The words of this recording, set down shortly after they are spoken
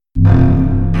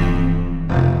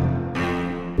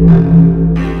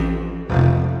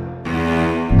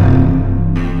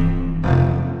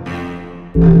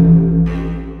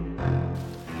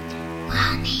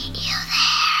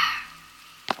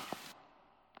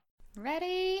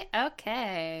Ready?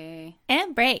 Okay.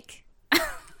 And break.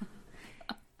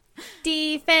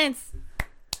 Defense.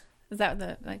 Is that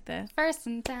the First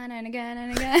and ten and again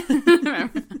and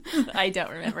again. I don't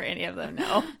remember any of them,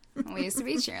 no. We used to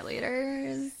be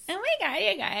cheerleaders. Oh my god,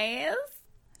 you guys.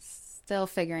 Still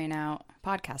figuring out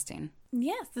podcasting.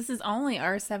 Yes, this is only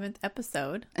our 7th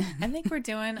episode. I think we're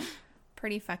doing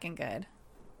pretty fucking good.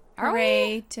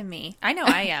 Hooray to me. I know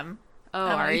I am. Oh,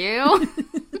 are you?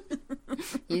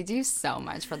 You do so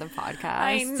much for the podcast.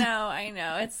 I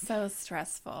know. It's so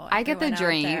stressful. I get the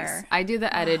drinks. I do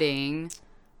the editing.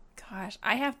 Gosh,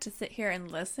 I have to sit here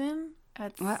and listen.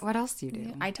 What else do you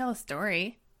do? I tell a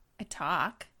story. I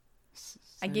talk.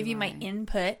 I give you my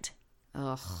input.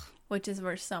 Ugh. Which is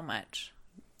worth so much.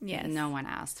 Yes. No one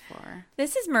asked for.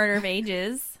 This is Murder of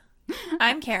Ages.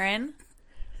 I'm Karen.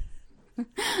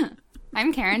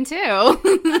 I'm Karen too.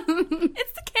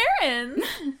 It's the Karen.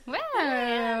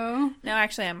 Wow. No,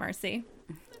 actually, I'm Marcy.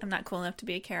 I'm not cool enough to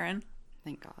be a Karen.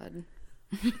 Thank God.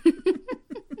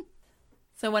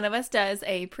 So one of us does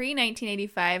a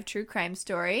pre-1985 true crime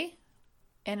story,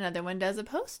 and another one does a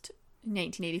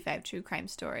post-1985 true crime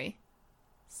story.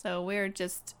 So we're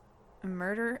just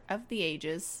Murder of the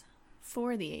Ages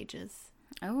for the ages.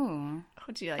 Oh.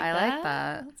 Oh, do you like that? that? I like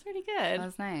that. That's pretty good. That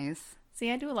was nice. See,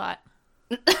 I do a lot.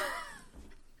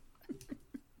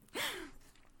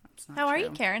 Not How are true.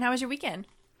 you, Karen? How was your weekend?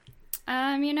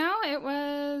 It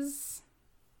was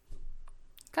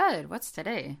good. What's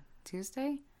today?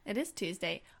 Tuesday? It is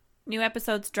Tuesday. New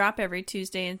episodes drop every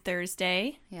Tuesday and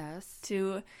Thursday Yes.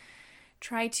 to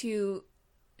try to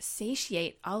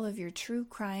satiate all of your true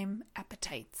crime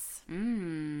appetites.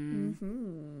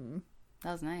 Mm-hmm.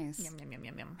 That was nice. Yum, yum, yum,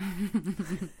 yum,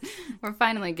 yum. We're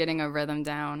finally getting a rhythm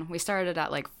down. We started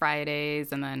at like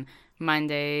Fridays and then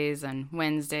Mondays and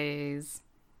Wednesdays.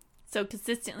 So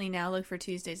consistently now look for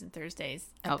Tuesdays and Thursdays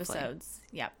Hopefully. episodes.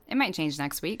 Yep. It might change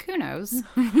next week. Who knows?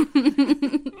 I'm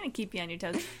going to keep you on your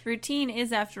toes. Routine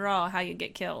is, after all, how you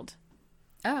get killed.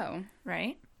 Oh,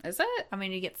 Right? is it? I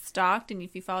mean, you get stalked, and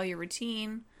if you follow your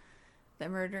routine, the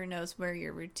murderer knows where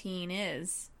your routine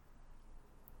is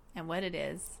and what it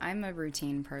is. I'm a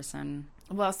routine person.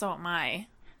 Well, so am I.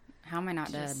 How am I not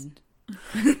Just- dead?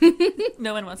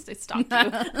 No one wants to stalk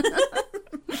you.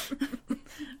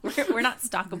 We're not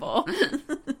stalkable.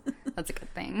 That's a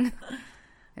good thing,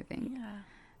 I think.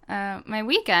 Yeah. My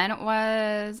weekend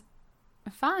was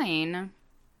fine.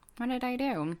 What did I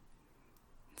do?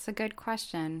 It's a good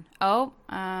question. Oh,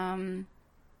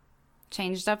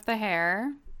 changed up the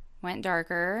hair, went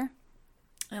darker.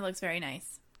 It looks very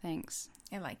nice. Thanks.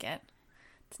 I like it.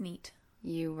 It's neat.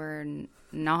 You were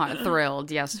not thrilled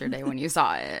yesterday when you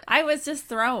saw it. I was just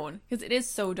thrown because it is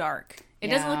so dark. It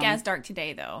doesn't look Yeah. as dark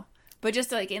today, though. But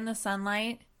just like in the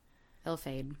sunlight, It'll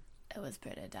fade. it was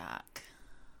pretty dark.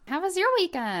 How was your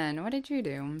weekend? What did you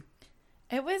do?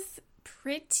 It was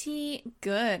pretty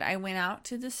good. I went out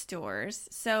to the stores.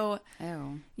 So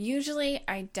Oh. usually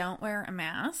I don't wear a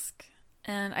mask.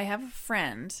 And I have a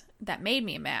friend that made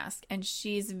me a mask. And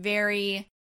she's very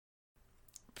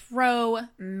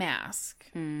pro-mask.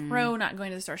 Pro not going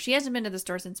to the store. She hasn't been to the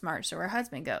store since March, so her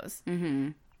husband goes. Mm-hmm.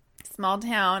 Small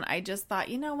town. I just thought,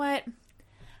 you know what?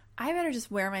 I better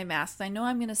just wear my mask. I know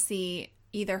I'm going to see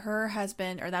either her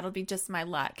husband or that'll be just my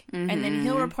luck. And then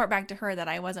he'll report back to her that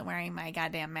I wasn't wearing my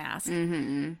goddamn mask.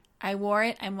 Mm-hmm. I wore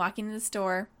it. I'm walking in the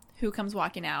store. Who comes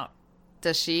walking out?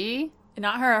 Does she?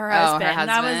 Not her, her Oh, her husband.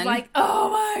 And I was husband? like, oh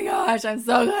my gosh, I'm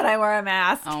so glad I wore a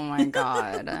mask. Oh my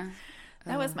God.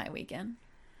 That was my weekend.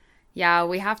 Yeah,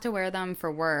 we have to wear them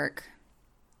for work,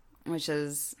 which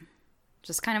is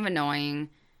just kind of annoying.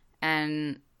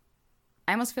 And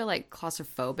I almost feel like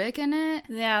claustrophobic in it.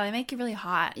 Yeah, they make you really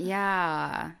hot.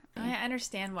 Yeah. I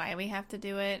understand why we have to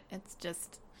do it. It's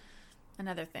just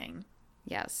another thing.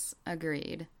 Yes,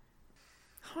 agreed.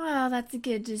 Well, that's a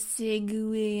good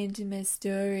segue into my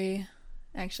story.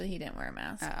 Actually, he didn't wear a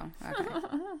mask. Oh, okay.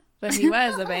 But he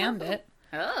was a bandit.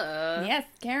 Oh. Yes,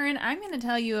 Karen, I'm going to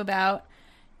tell you about...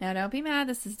 Now, don't be mad.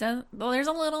 This is... Well, there's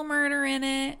a little murder in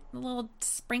it. A little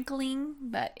sprinkling.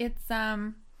 But it's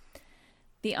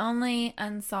the only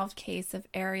unsolved case of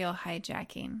aerial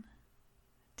hijacking.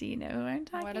 Do you know who I'm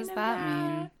talking about? What does that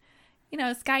mean? You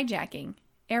know, skyjacking.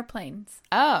 Airplanes.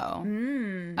 Oh.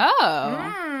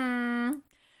 Oh.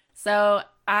 So,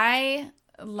 I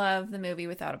love the movie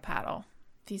Without a Paddle.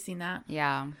 Have you seen that?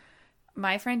 Yeah.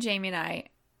 My friend Jamie and I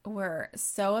were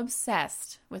so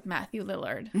obsessed with Matthew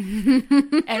Lillard.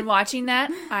 And watching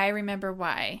that, I remember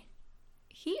why.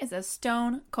 He is a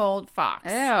stone cold fox.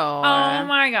 Ew. Oh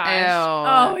my gosh. Ew.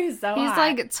 Oh, he's so He's hot.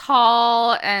 like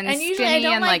tall and And skinny usually I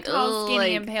don't and like tall, ugh, skinny,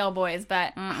 like, and pale boys,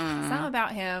 but something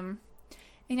about him.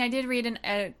 And I did read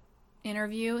an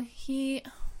interview. He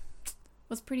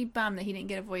was pretty bummed that he didn't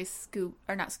get a voice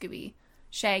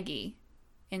Shaggy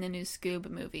in the new Scoob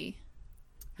movie.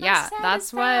 Yeah, sad that's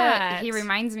is what that? he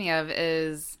reminds me of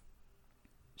is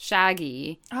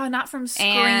Shaggy. Oh, not from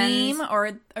Scream And-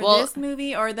 or well, this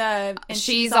movie or the and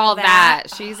She's All That.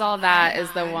 She's Oh All my That is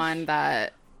the gosh. one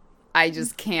that I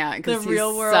just can't because The he's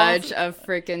real world. such a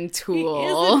freaking tool. He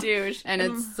is a douche. And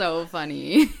it's so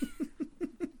funny.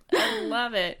 I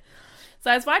love it.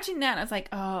 So I was watching that and I was like,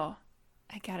 oh,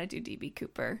 I gotta do DB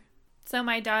Cooper. So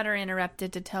my daughter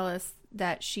interrupted to tell us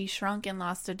that she shrunk and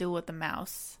lost a duel with the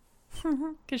mouse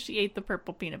because she ate the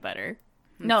purple peanut butter.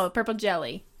 No, purple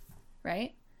jelly,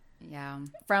 right? Yeah.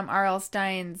 From R.L.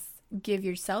 Stein's Give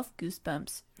Yourself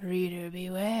Goosebumps, Reader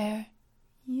Beware.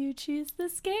 You choose the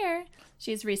scare.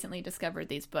 She's recently discovered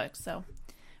these books. So,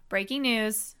 breaking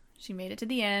news. She made it to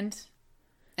the end.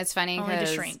 It's funny Only to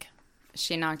because shrink.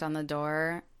 she knocked on the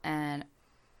door and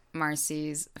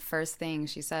Marcy's first thing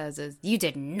she says is, "You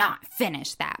did not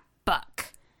finish that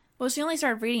book." Well, she only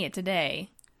started reading it today.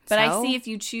 But I So? see if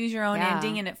you choose your own Yeah.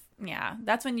 ending and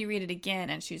that's when you read it again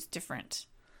and choose different.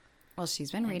 Well,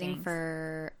 she's been reading Endings.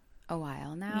 for a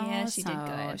while now. Yeah, she did so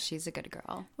good. She's a good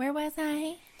girl. Where was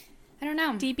I? I don't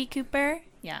know. DB Cooper?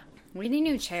 Yeah. We need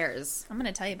new chairs. I'm going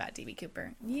to tell you about DB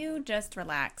Cooper. You just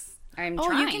relax. I'm Oh,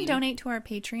 trying. you can donate to our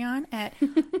Patreon at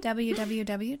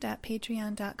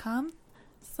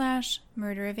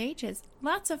www.patreon.com/Murder of Ages.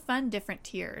 Lots of fun, different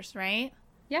tiers, right?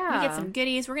 Yeah. We get some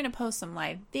goodies. We're going to post some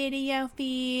live video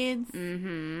feeds.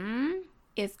 Mm-hmm.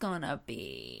 It's going to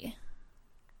be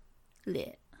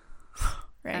lit.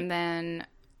 Right? And then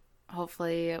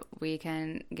hopefully we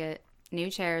can get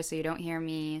new chairs so you don't hear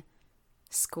me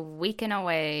squeaking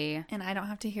away. And I don't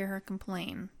have to hear her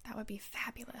complain. That would be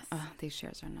fabulous. Oh, these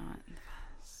chairs are not.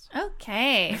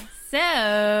 Okay,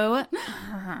 so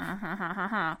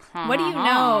what do you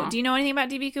know? Do you know anything about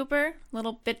DB Cooper?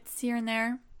 Little bits here and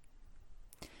there.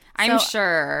 I'm So-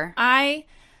 sure. I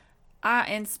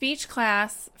in speech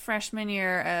class freshman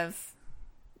year of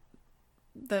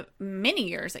the many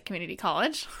years at community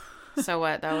college, So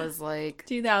what? That was like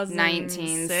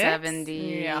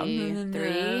 1973.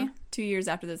 1973. 2 years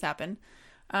after this happened.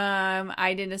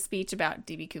 I did a speech about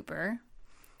DB Cooper.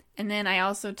 And then I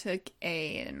also took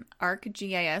an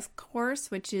ArcGIS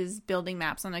course, which is building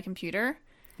maps on a computer.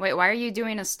 Wait, why are you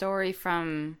doing a story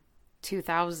from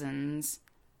 2000s?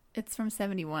 It's from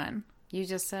 71. You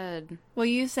just said. Well,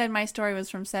 you said my story was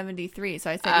from 73, so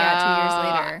I said, yeah, 2 years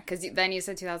later. Because then you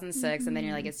said 2006, and then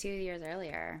you're like, it's 2 years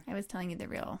earlier. I was telling you the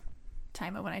real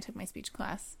time of when I took my speech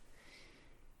class.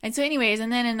 And so anyways,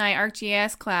 and then in my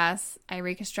ArcGIS class, I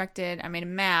made a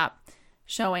map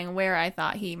showing where I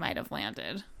thought he might have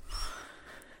landed.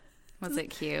 Was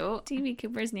it cute? DB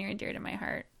Cooper's near and dear to my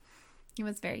heart. He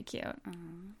was very cute.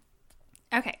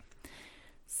 Okay.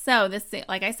 So this,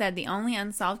 like I said, the only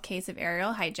unsolved case of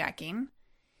aerial hijacking.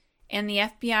 And the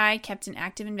FBI kept an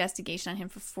active investigation on him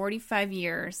for 45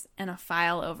 years and a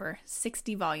file over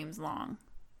 60 volumes long.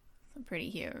 So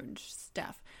pretty huge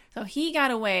stuff. So he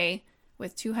got away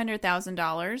with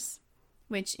 $200,000,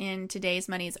 which in today's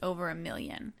money is over $1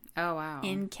 million Oh, wow.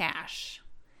 in cash.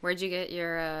 Where'd you get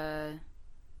your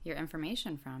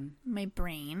information from? My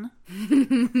brain.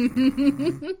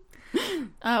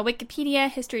 Wikipedia,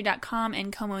 History.com,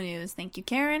 and Como News. Thank you,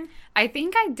 Karen. I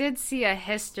think I did see a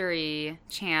History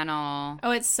Channel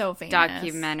Oh, it's so famous.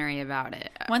 documentary about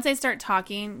it. Once I start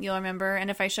talking, you'll remember. And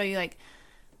if I show you, like,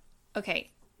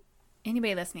 okay,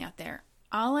 anybody listening out there,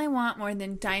 all I want more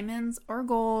than diamonds or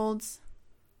golds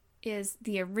is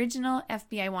the original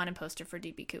FBI wanted poster for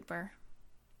DB Cooper.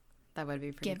 That would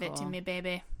be pretty Give cool. it to me,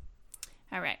 baby.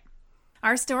 All right.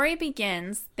 Our story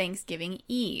begins Thanksgiving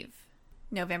Eve,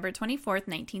 November 24th,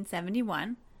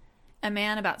 1971. A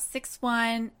man about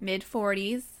 6'1",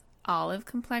 mid-40s, olive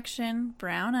complexion,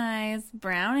 brown eyes,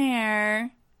 brown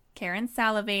hair. Karen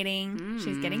salivating.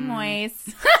 She's getting moist.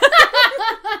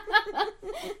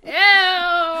 Ew!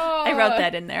 I wrote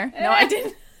that in there. No, I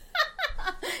didn't.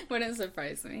 Wouldn't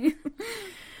surprise me.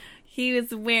 He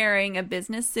was wearing a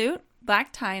business suit,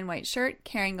 black tie and white shirt,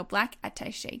 carrying a black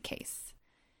attaché case.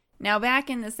 Now, back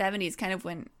in the 70s, kind of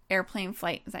when airplane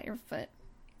flight... Is that your foot?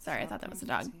 Sorry, I thought that was a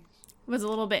dog. It was a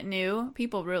little bit new.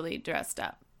 People really dressed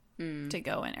up to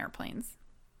go in airplanes.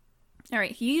 All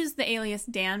right, he used the alias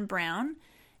Dan Brown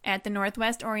at the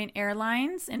Northwest Orient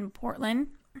Airlines in Portland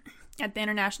at the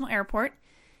International Airport.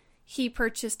 He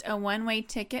purchased a one-way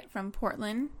ticket from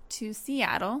Portland to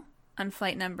Seattle on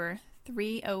flight number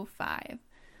 305.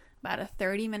 About a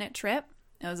 30-minute trip.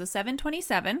 It was a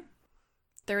 727.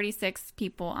 36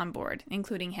 people on board,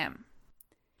 including him.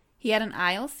 He had an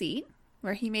aisle seat.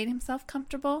 where he made himself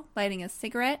comfortable, lighting a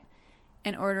cigarette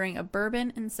and ordering a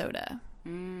bourbon and soda.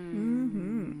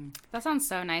 That sounds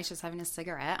so nice, just having a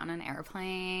cigarette on an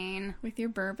airplane. With your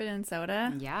bourbon and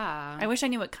soda? Yeah. I wish I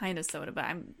knew what kind of soda, but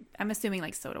I'm assuming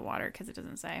like soda water because it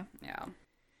doesn't say. Yeah.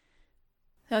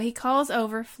 So he calls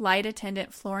over flight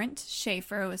attendant Florence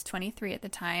Schaefer, who was 23 at the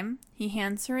time. He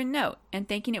hands her a note, and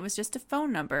thinking it was just a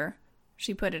phone number,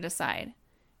 she put it aside.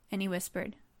 And he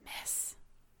whispered, "Miss,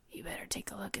 you better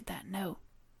take a look at that note.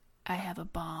 I have a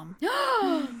bomb."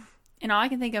 And all I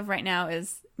can think of right now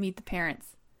is Meet the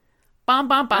Parents. Bomb,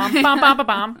 bomb, bomb, bomb, bomb, bomb,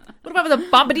 bomb. What about the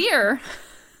bombardier?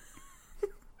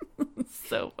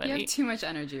 So funny. You have too much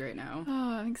energy right now.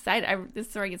 Oh, I'm excited. This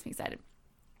story gets me excited.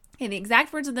 Okay, the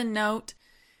exact words of the note,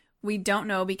 we don't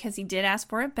know because he did ask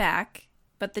for it back.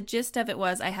 But the gist of it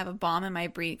was, "I have a bomb in my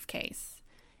briefcase."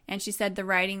 And she said the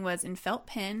writing was in felt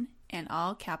pen and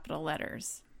all capital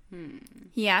letters.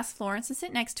 He asked Florence to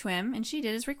sit next to him, and she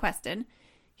did as requested.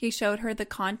 He showed her the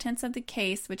contents of the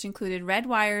case, which included red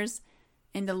wires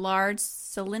and a large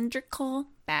cylindrical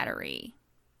battery.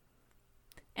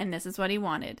 And this is what he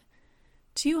wanted.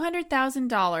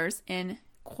 $200,000 in,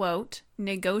 quote,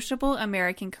 negotiable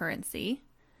American currency,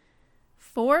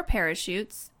 4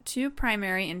 parachutes, 2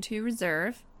 primary and 2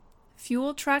 reserve,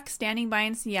 fuel truck standing by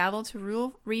in Seattle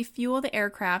to refuel the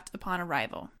aircraft upon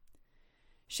arrival.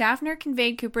 Schaffner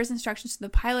conveyed Cooper's instructions to the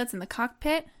pilots in the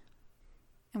cockpit,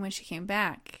 and when she came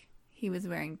back, he was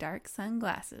wearing dark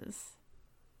sunglasses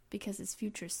because his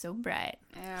future's so bright.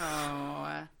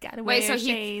 Ew. Gotta wear Wait, so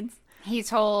shades. He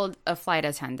told a flight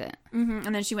attendant.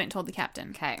 And then she went and told the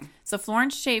captain. Okay. So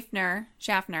Florence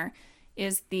Schaffner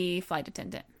is the flight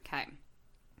attendant. Okay.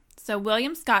 So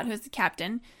William Scott, who's the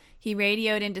captain, he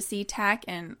radioed into SeaTac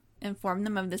and informed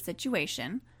them of the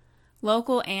situation.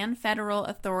 Local and federal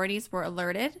authorities were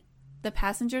alerted. The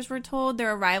passengers were told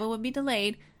their arrival would be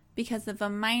delayed because of a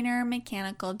minor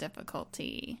mechanical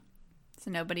difficulty.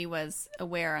 So nobody was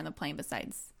aware on the plane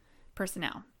besides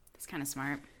personnel. That's kind of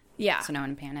smart. Yeah. So no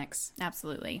one panics.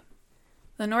 Absolutely.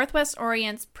 The Northwest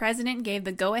Orient's president gave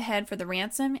the go-ahead for the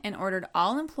ransom and ordered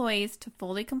all employees to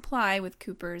fully comply with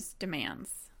Cooper's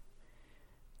demands.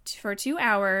 For 2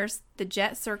 hours, the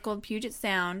jet circled Puget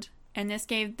Sound, and this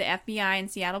gave the FBI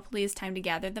and Seattle police time to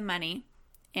gather the money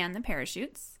and the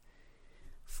parachutes.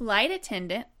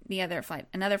 Another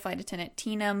flight attendant,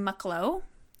 Tina Mucklow,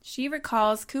 she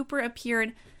recalls Cooper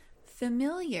appeared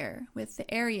familiar with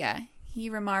the area. He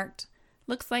remarked,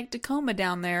 "Looks like Tacoma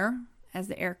down there," as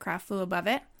the aircraft flew above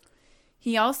it.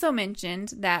 He also mentioned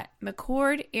that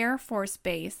McChord Air Force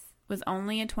Base was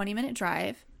only a 20-minute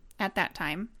drive at that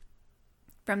time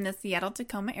from the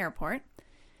Seattle-Tacoma airport.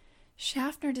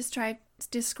 Schaffner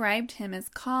described him as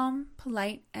calm,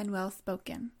 polite, and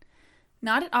well-spoken.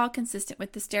 Not at all consistent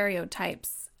with the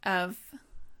stereotypes of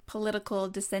political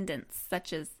descendants,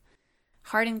 such as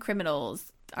hardened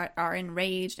criminals are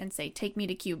enraged and say, "Take me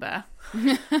to Cuba."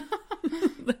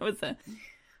 That was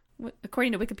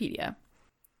according to Wikipedia.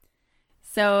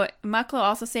 So Mucklow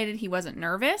also stated he wasn't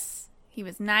nervous, he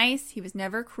was nice, he was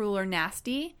never cruel or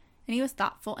nasty, and he was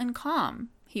thoughtful and calm.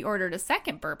 He ordered a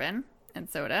second bourbon and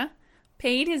soda,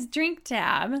 paid his drink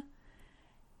tab,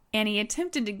 and he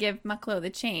attempted to give Mucklow the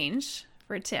change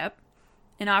for a tip,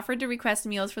 and offered to request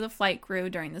meals for the flight crew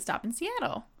during the stop in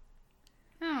Seattle.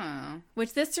 Oh.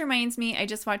 Which this reminds me, I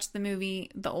just watched the movie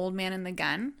The Old Man and the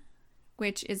Gun,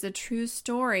 which is a true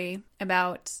story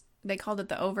about, they called it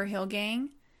the Overhill Gang.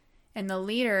 And the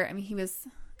leader, I mean, he was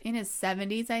in his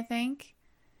 70s, I think,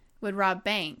 would rob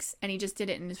banks. And he just did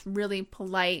it in this really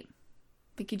polite,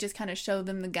 like he just kind of showed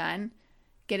them the gun,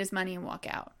 get his money and walk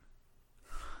out.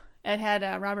 It had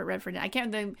Robert Redford.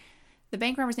 The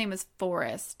bank robber's name was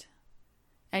Forrest.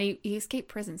 And he escaped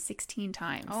prison 16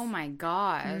 times. Oh my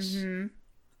gosh. Mm-hmm.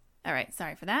 All right,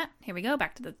 sorry for that. Here we go,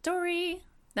 back to the story.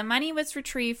 The money was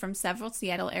retrieved from several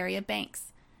Seattle area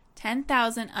banks.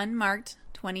 10,000 unmarked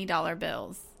 $20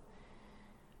 bills.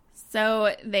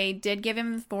 So they did give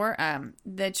him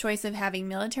the choice of having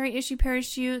military issue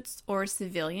parachutes or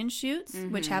civilian chutes,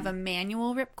 which have a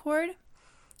manual ripcord.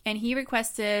 And he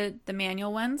requested the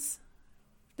manual ones,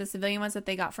 the civilian ones that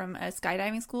they got from a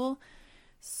skydiving school.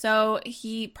 So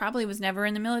he probably was never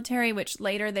in the military, which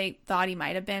later they thought he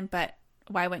might have been, but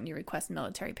why wouldn't you request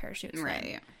military parachutes?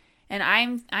 Right. Then?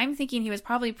 And I'm thinking he was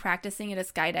probably practicing at a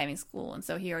skydiving school, and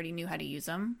so he already knew how to use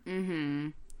them.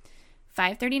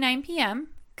 5:39 p.m.,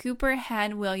 Cooper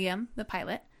had William, the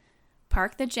pilot,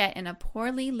 park the jet in a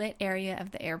poorly lit area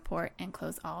of the airport and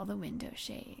close all the window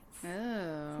shades.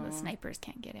 Oh. So the snipers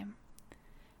can't get him.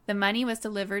 The money was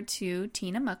delivered to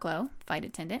Tina Mucklow, flight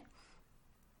attendant,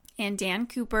 and Dan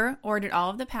Cooper ordered all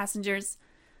of the passengers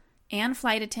and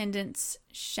flight attendants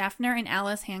Schaffner and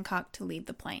Alice Hancock to leave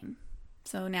the plane.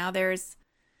 So now there's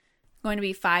going to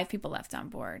be 5 people left on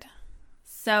board.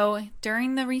 So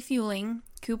during the refueling,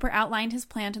 Cooper outlined his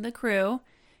plan to the crew.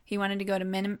 He wanted to go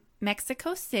to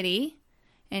Mexico City,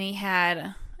 and he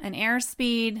had an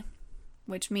airspeed,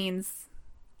 which means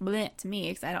bleh to me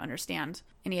because I don't understand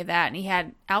any of that. And he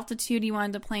had altitude he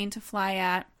wanted the plane to fly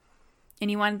at, and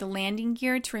he wanted the landing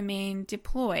gear to remain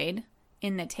deployed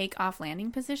in the takeoff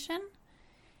landing position,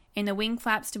 and the wing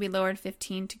flaps to be lowered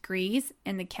 15 degrees,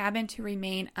 and the cabin to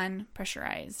remain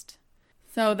unpressurized.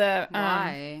 So the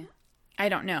Why? I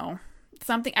don't know.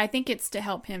 I think it's to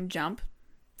help him jump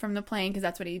from the plane because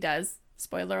that's what he does.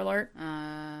 Spoiler alert.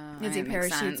 As he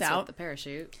parachutes out. With the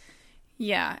parachute.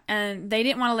 Yeah, and they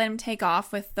didn't want to let him take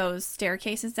off with those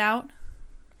staircases out.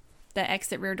 The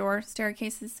exit rear door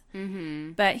staircases.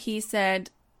 Mm-hmm. But he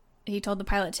told the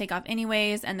pilot to take off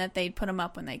anyways and that they'd put him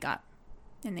up when they got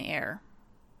in the air.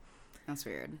 That's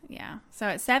weird. Yeah. So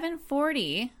at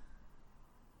 7:40,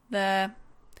 the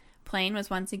plane was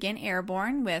once again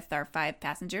airborne with our 5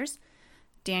 passengers.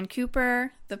 Dan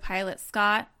Cooper, the pilot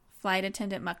Scott, flight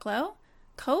attendant Mucklow,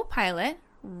 co-pilot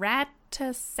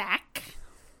Ratasak,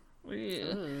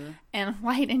 and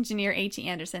flight engineer H.E.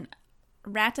 Anderson.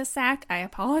 Ratasak, I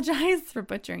apologize for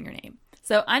butchering your name.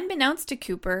 So unbeknownst to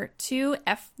Cooper, 2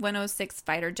 F-106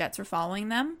 fighter jets were following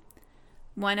them,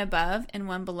 one above and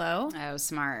one below. Oh,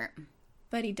 smart.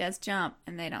 But he does jump,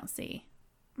 and they don't see.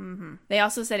 Mm-hmm. They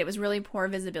also said it was really poor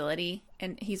visibility,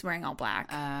 and he's wearing all black.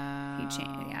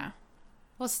 Yeah.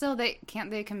 Well, still, can't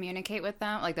they communicate with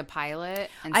them, like the pilot?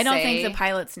 And I don't think the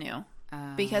pilots knew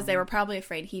Oh. because they were probably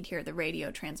afraid he'd hear the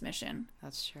radio transmission.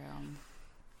 That's true.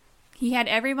 He had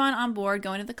everyone on board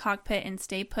go into the cockpit and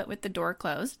stay put with the door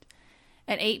closed.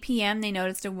 At 8 p.m., they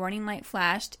noticed a warning light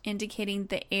flashed, indicating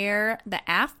the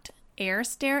aft air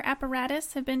stair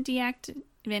apparatus had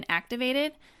been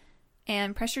activated,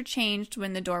 and pressure changed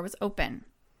when the door was open.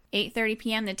 8:30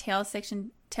 p.m., the tail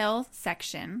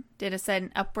section did a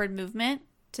sudden upward movement.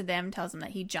 To them, tells them that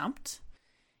he jumped,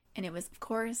 and it was, of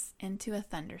course, into a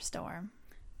thunderstorm.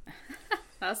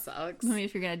 That sucks. I mean,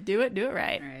 if you're gonna do it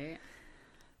right. Right.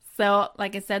 So,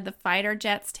 like I said, the fighter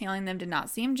jets tailing them did not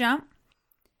see him jump.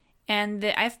 And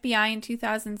the FBI in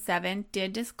 2007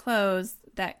 did disclose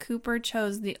that Cooper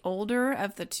chose the older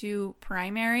of the 2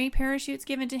 primary parachutes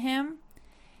given to him.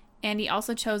 And he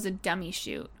also chose a dummy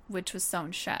chute, which was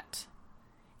sewn shut.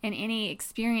 And any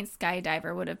experienced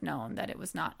skydiver would have known that it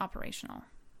was not operational.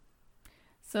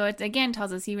 So it again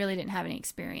tells us he really didn't have any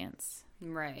experience.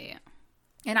 Right.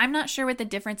 And I'm not sure what the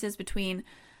difference is between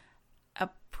a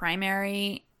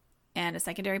primary and a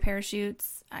secondary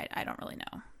parachutes. I don't really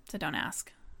know, so don't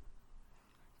ask.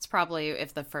 It's probably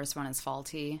if the first one is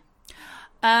faulty.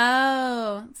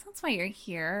 Oh, so that's why you're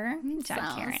here. Good job,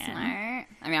 So Karen. smart.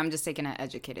 I mean, I'm just taking an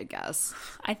educated guess.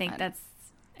 I think that's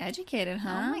educated,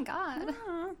 huh? Oh my god.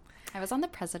 Oh. I was on the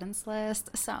president's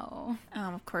list, so.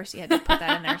 Of course you had to put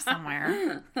that in there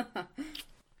somewhere.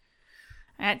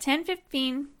 At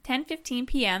 10:15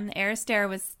 p.m., the air stair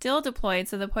was still deployed,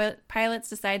 so the pilots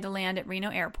decided to land at Reno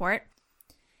Airport.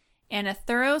 And a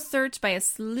thorough search by a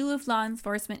slew of law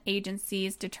enforcement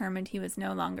agencies determined he was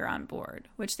no longer on board,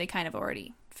 which they kind of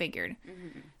already figured.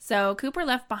 Mm-hmm. So Cooper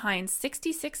left behind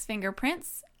 66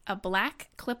 fingerprints, a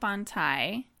black clip-on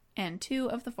tie, and 2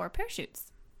 of the 4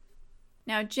 parachutes.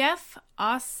 Now, Jeff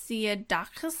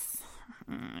Osiadakis,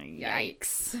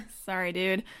 Yikes. sorry,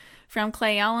 dude, from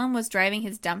Clay Ellen was driving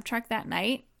his dump truck that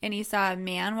night, and he saw a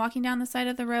man walking down the side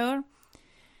of the road.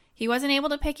 He wasn't able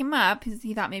to pick him up.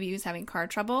 He thought maybe he was having car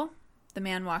trouble, the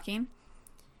man walking.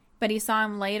 But he saw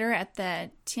him later at the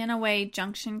Tianaway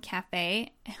Junction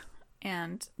Cafe,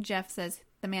 and Jeff says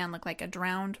the man looked like a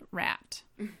drowned rat.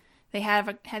 They had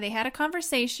a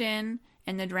conversation,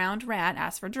 and the drowned rat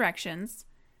asked for directions.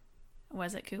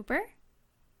 Was it Cooper?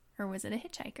 Or was it a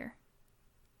hitchhiker?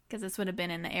 Because this would have been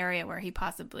in the area where he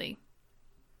possibly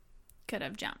could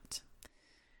have jumped.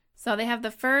 So they have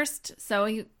the first,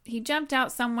 so he jumped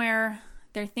out somewhere,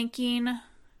 they're thinking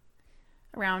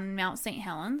around Mount St.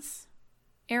 Helens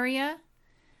area,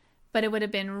 but it would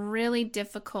have been really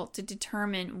difficult to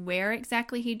determine where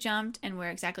exactly he jumped and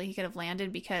where exactly he could have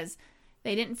landed because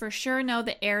they didn't for sure know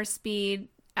the airspeed,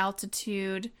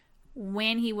 altitude,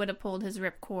 when he would have pulled his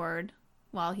ripcord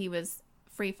while he was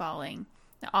free falling,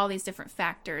 all these different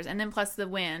factors, and then plus the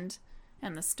wind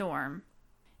and the storm.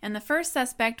 And the first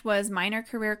suspect was minor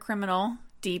career criminal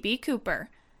D.B. Cooper.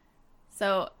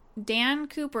 So Dan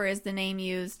Cooper is the name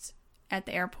used at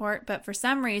the airport, but for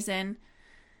some reason,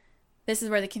 this is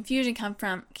where the confusion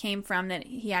came from that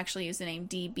he actually used the name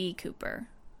D.B. Cooper,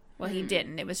 Well, he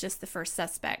didn't. It was just the first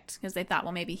suspect because they thought,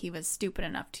 well, maybe he was stupid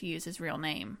enough to use his real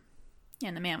name.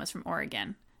 And the man was from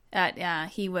Oregon.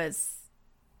 He was,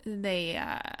 what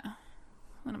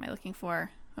am I looking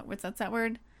for? What's that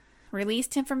word?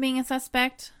 Released him from being a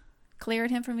suspect,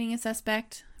 cleared him from being a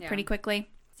suspect pretty quickly.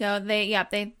 So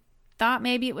they thought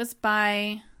maybe it was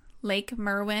by Lake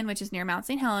Merwin, which is near Mount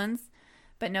St. Helens,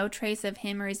 but no trace of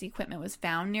him or his equipment was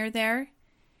found near there.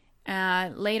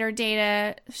 Later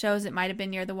data shows it might have been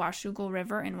near the Washougal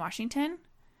River in Washington,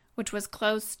 which was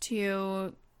close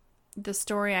to the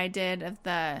story I did of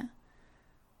the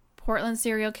Portland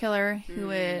serial killer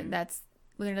that's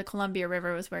within the Columbia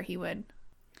River was where he would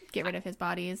get rid of his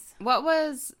bodies. What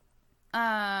was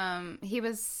he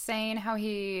was saying how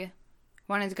he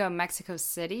wanted to go Mexico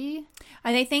City?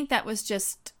 I think that was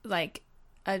just like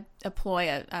a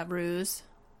ploy, a ruse.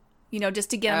 Just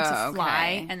to get him to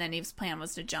fly, and then Eve's plan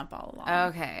was to jump all along.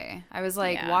 Okay. I was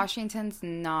like, Washington's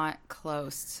not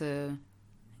close to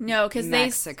because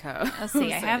Mexico. Let's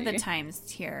see, I have the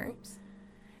times here. Oops.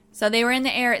 So they were in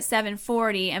the air at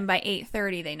 7:40, and by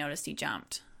 8:30 they noticed he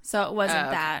jumped. So it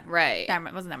wasn't that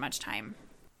wasn't that much time.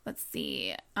 Let's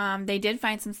see. They did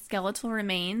find some skeletal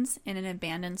remains in an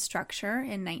abandoned structure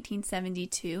in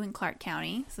 1972 in Clark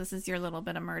County. So this is your little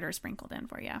bit of murder sprinkled in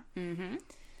for you. Mm-hmm.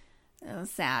 It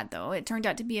was sad, though. It turned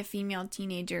out to be a female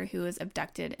teenager who was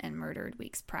abducted and murdered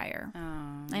weeks prior.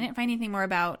 Oh. I didn't find anything more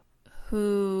about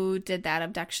who did that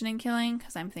abduction and killing,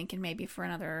 because I'm thinking maybe for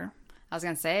another I was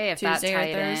going to say, if Tuesday that tied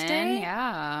or Thursday. In,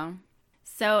 yeah.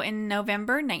 So in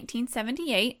November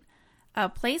 1978, a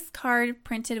place card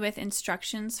printed with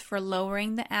instructions for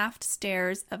lowering the aft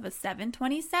stairs of a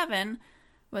 727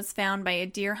 was found by a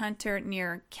deer hunter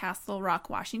near Castle Rock,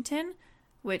 Washington,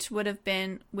 which would have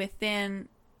been within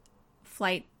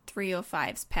Flight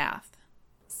 305's path.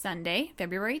 Sunday,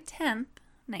 February 10th,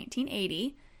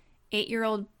 1980,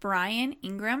 8-year-old Brian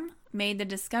Ingram made the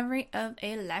discovery of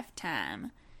a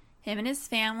lifetime. Him and his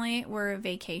family were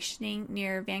vacationing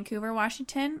near Vancouver,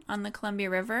 Washington on the Columbia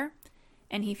River,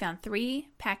 and he found 3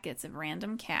 packets of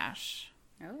random cash.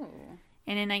 Oh.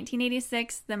 And in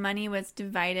 1986, the money was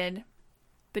divided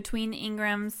between the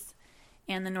Ingrams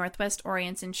and the Northwest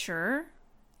Orient insurer.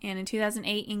 And in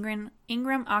 2008,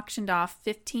 Ingram auctioned off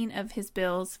 15 of his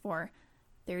bills for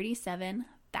 $37,000.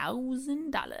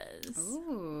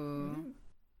 Ooh.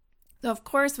 So, of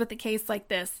course, with a case like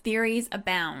this, theories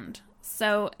abound.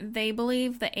 So, they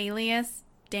believe the alias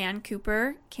Dan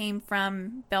Cooper came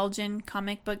from Belgian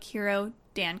comic book hero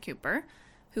Dan Cooper,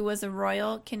 who was a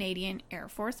Royal Canadian Air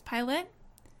Force pilot.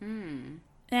 And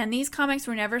these comics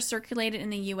were never circulated in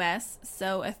the U.S.,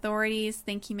 so authorities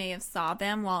think he may have saw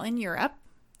them while in Europe,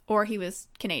 or he was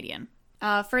Canadian.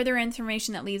 Further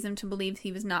information that leads him to believe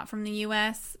he was not from the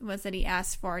U.S. was that he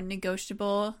asked for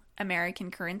negotiable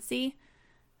American currency,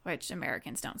 which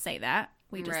Americans don't say that.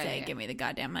 We just say, give me the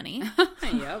goddamn money.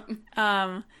 Yep.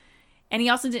 And he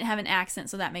also didn't have an accent,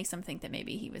 so that makes him think that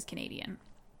maybe he was Canadian.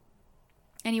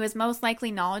 And he was most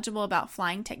likely knowledgeable about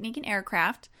flying technique and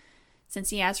aircraft, since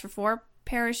he asked for 4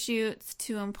 parachutes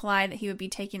to imply that he would be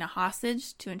taking a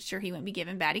hostage to ensure he wouldn't be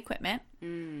given bad equipment,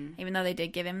 even though they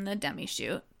did give him the dummy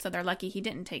chute. So they're lucky he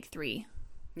didn't take 3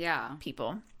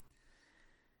 people.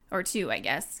 Or 2, I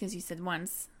guess, because you said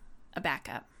one's a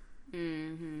backup.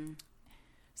 Mm-hmm.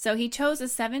 So he chose a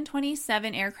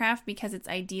 727 aircraft because it's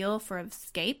ideal for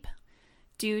escape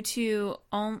due to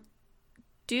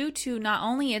not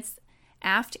only its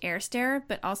aft air stair,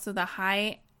 but also the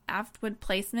high aftward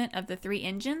placement of the 3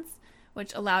 engines,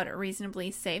 which allowed a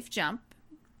reasonably safe jump,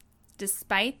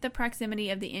 despite the proximity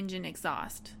of the engine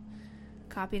exhaust.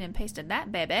 Copied and pasted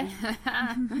that, baby.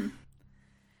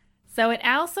 So it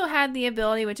also had the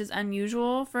ability, which is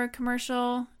unusual for a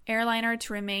commercial airliner,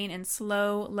 to remain in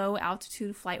slow,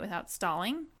 low-altitude flight without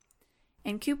stalling.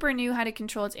 And Cooper knew how to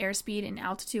control its airspeed and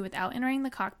altitude without entering the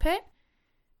cockpit,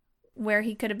 where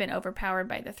he could have been overpowered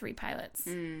by the 3 pilots.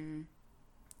 And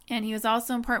he was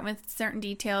also important with certain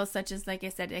details, such as, like I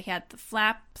said, he had the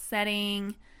flap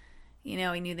setting. He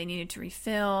knew they needed to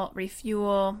refuel,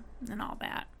 and all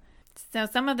that. So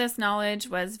some of this knowledge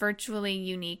was virtually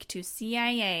unique to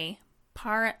CIA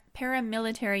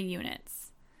paramilitary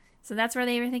units. So that's where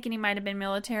they were thinking he might have been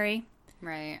military.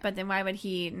 Right. But then why would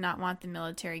he not want the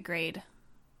military-grade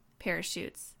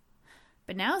parachutes?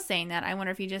 But now saying that, I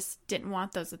wonder if he just didn't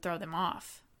want those to throw them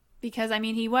off. Because,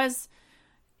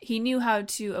 he knew how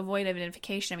to avoid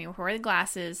identification. He wore the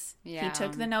glasses. Yeah. He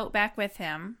took the note back with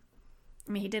him.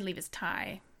 He did leave his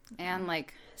tie. And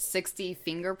 60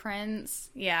 fingerprints.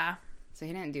 Yeah. So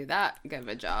he didn't do that good of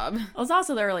a job. It was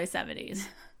also the early 70s.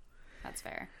 That's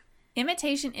fair.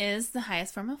 Imitation is the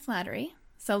highest form of flattery.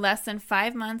 So less than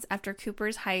 5 months after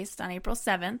Cooper's heist on April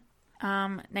 7th,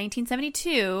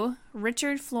 1972,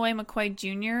 Richard Floyd McCoy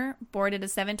Jr. boarded a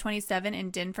 727 in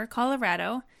Denver,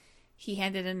 Colorado. He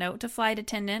handed a note to flight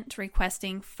attendant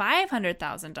requesting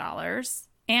 $500,000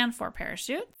 and 4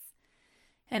 parachutes.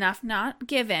 And if not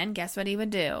given, guess what he would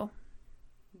do?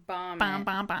 Bomb.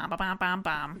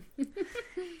 Bomb.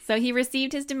 So he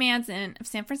received his demands in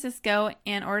San Francisco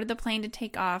and ordered the plane to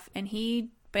take off, and he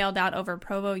bailed out over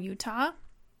Provo, Utah.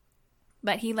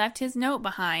 But he left his note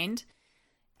behind.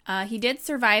 He did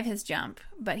survive his jump,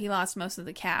 but he lost most of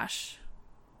the cash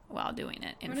while doing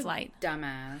it in flight.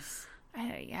 Dumbass.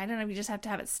 I don't know. You just have to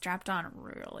have it strapped on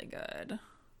really good.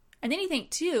 And then you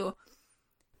think, too,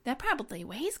 that probably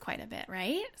weighs quite a bit,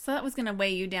 right? So that was going to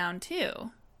weigh you down,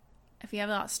 too. If you have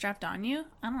a lot strapped on you.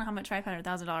 I don't know how much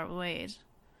 $500,000 weighed.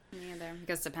 Me either. I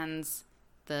guess it depends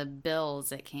the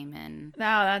bills it came in. Oh,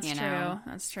 that's you true. know?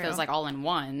 That's true. If it was like all in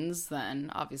ones,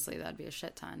 then obviously that'd be a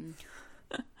shit ton.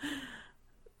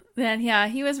 Then, yeah,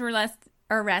 he was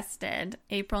arrested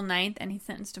April 9th, and he's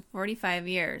sentenced to 45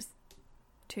 years.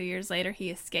 2 years later, he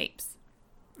escapes.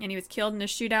 And he was killed in a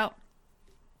shootout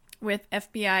with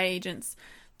FBI agents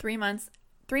 3 months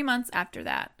after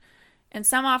that. And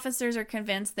some officers are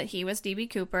convinced that he was D.B.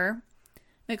 Cooper.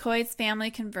 McCoy's family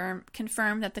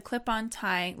confirmed that the clip-on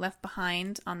tie left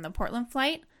behind on the Portland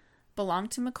flight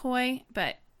belonged to McCoy,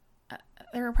 but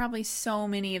there were probably so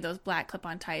many of those black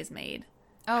clip-on ties made.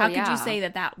 Oh, How could you say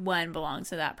that one belongs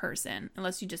to that person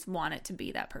unless you just want it to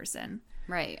be that person?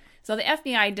 Right. So the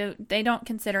FBI, they don't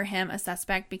consider him a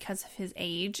suspect because of his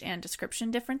age and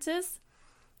description differences.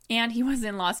 And he was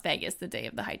in Las Vegas the day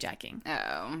of the hijacking.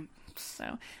 Oh.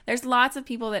 So there's lots of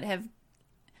people that have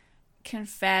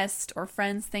confessed or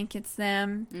friends think it's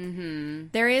them. Mm-hmm.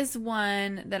 There is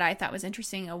one that I thought was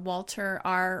interesting, a Walter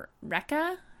R.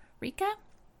 Rika.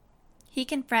 He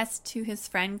confessed to his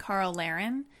friend Carl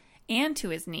Laren and to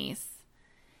his niece.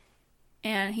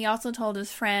 And he also told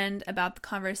his friend about the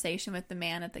conversation with the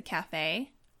man at the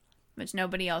cafe, which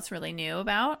nobody else really knew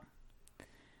about.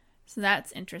 So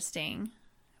that's interesting.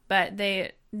 But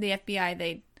the FBI,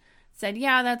 they said,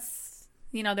 yeah, that's,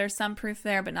 there's some proof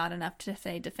there, but not enough to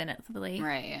say definitively.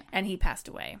 Right. And he passed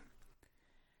away.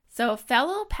 So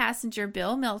fellow passenger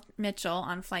Bill Mitchell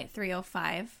on Flight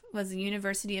 305 was a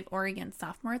University of Oregon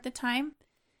sophomore at the time.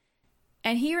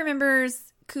 And he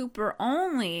remembers Cooper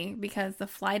only because the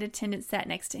flight attendant sat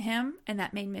next to him, and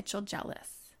that made Mitchell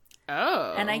jealous.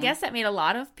 Oh. And I guess that made a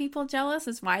lot of people jealous,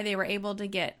 is why they were able to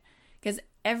because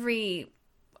every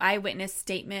eyewitness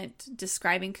statement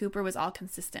describing Cooper was all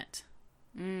consistent.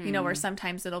 Where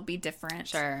sometimes it'll be different.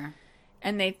 Sure.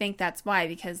 And they think that's why,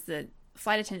 because the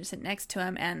flight attendant sat next to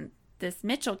him, and this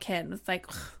Mitchell kid was like,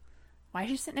 why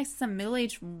did you sit next to some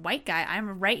middle-aged white guy?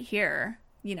 I'm right here.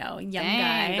 Young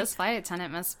guy. This flight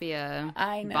attendant must be a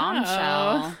I know.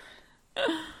 bombshell.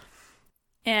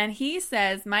 And he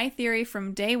says, my theory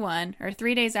from day one, or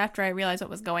 3 days after I realized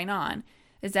what was going on,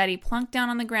 is that he plunked down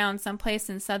on the ground someplace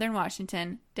in southern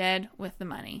Washington, dead with the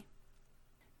money.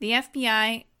 The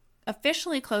FBI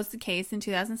officially closed the case in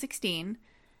 2016.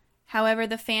 However,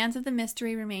 the fans of the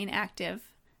mystery remain active.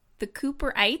 The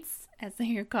Cooperites, as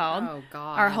they are called,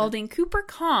 are holding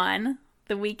CooperCon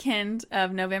the weekend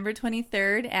of November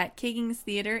 23rd at Kiggings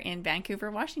Theater in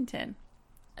Vancouver, Washington.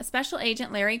 A special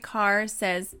agent, Larry Carr,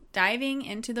 says diving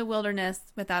into the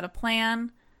wilderness without a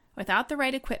plan, without the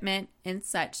right equipment, in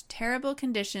such terrible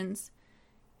conditions,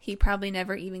 he probably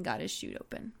never even got his chute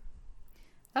open.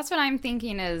 That's what I'm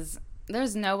thinking is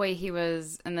there's no way he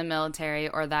was in the military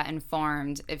or that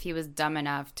informed if he was dumb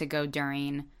enough to go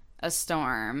during a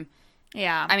storm.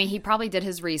 Yeah. I mean, he probably did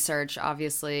his research,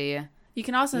 obviously. You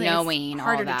can also think knowing it's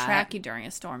harder all that. to track you during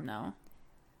a storm, though.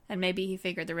 And maybe he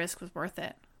figured the risk was worth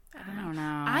it. I don't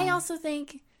know. I also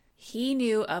think he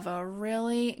knew of a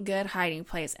really good hiding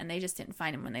place, and they just didn't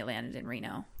find him when they landed in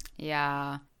Reno.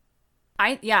 Yeah.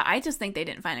 I just think they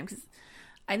didn't find him because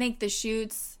I think the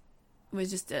chutes was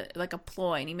just like a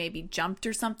ploy, and he maybe jumped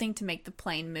or something to make the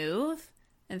plane move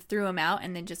and threw him out,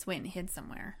 and then just went and hid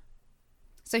somewhere.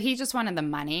 So he just wanted the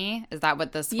money? Is that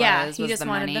what this was? Yeah, he was just the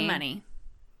wanted money? the money.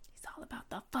 He's all about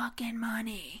the fucking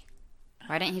money.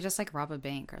 Why didn't he just rob a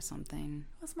bank or something?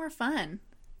 It was more fun.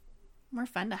 More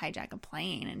fun to hijack a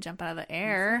plane and jump out of the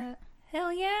air.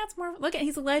 Hell yeah, it's more. Look at,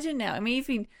 he's a legend now. I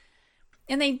mean,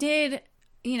 and they did,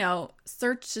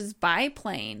 search his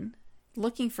biplane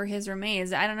looking for his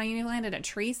remains. I don't know. You landed a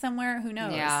tree somewhere. Who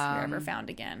knows? Yeah. If you're ever found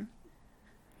again.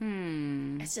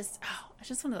 It's just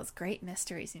one of those great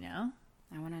mysteries.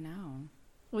 I want to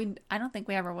know. I don't think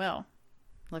we ever will.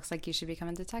 Looks like you should become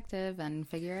a detective and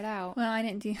figure it out. Well, I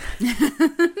didn't do.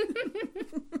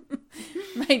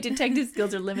 My detective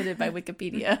skills are limited by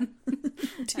Wikipedia.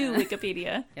 To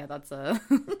Wikipedia. Yeah, that's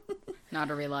not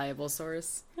a reliable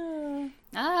source.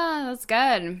 That's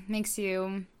good. Makes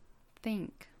you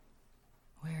think.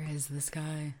 Where is this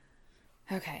guy?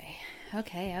 Okay.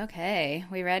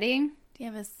 We ready? Do you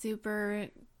have a super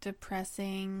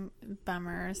depressing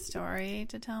bummer story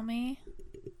to tell me?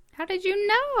 How did you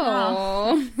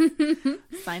know?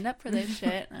 Signed up for this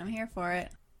shit. I'm here for it.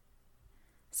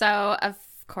 So, of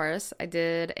course, I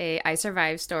did a I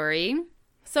Survived story.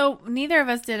 So, neither of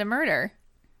us did a murder.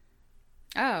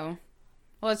 Oh.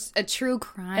 Well, it's a true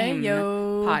crime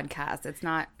podcast. It's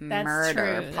not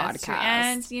murder podcast. That's true.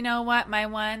 And you know what? My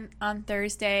one on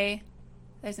Thursday,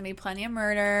 there's going to be plenty of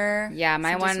murder. Yeah,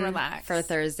 my one relax. for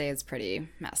Thursday is pretty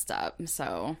messed up.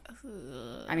 So,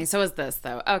 I mean, so is this,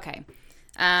 though. Okay.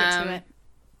 Get to it.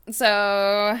 So,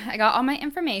 I got all my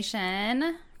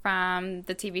information from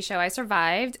the TV show I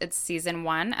Survived. It's season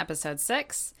 1, episode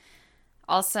 6.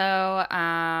 Also,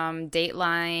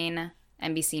 Dateline,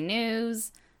 NBC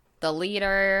News, The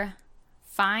Leader,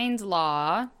 Find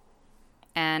Law,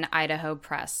 and Idaho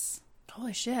Press.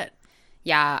 Holy shit.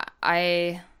 Yeah,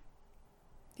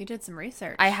 You did some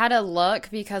research. I had to look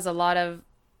because a lot of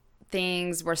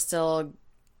things were still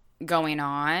going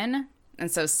on. And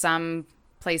so some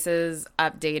places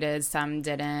updated, some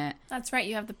didn't. That's right.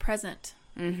 You have the present.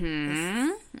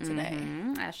 Today.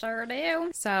 I sure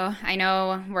do. So I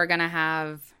know we're going to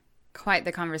have quite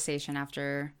the conversation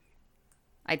after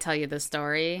I tell you the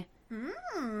story.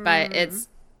 But it's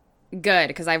good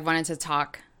because I wanted to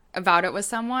talk about it with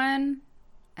someone.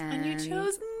 And you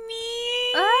chose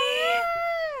me.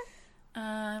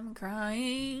 I'm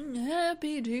crying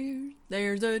happy tears.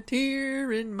 There's a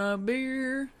tear in my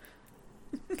beer.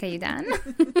 Okay, you done?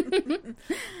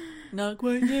 Not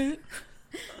quite yet.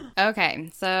 Okay,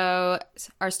 so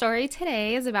our story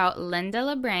today is about Linda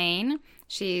LeBrain.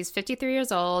 She's 53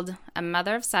 years old, a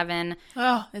mother of 7.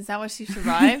 Oh, is that what she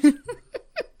survived?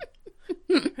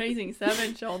 Raising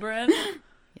 7 children?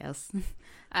 Yes.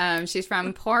 She's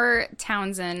from Port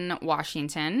Townsend,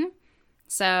 Washington.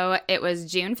 So it was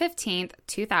June 15th,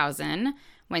 2000,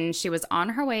 when she was on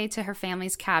her way to her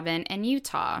family's cabin in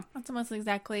Utah. That's almost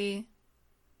exactly...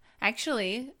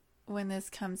 Actually, when this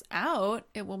comes out,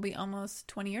 it will be almost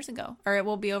 20 years ago. Or it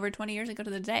will be over 20 years ago to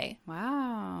the day.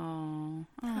 Wow.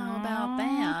 How about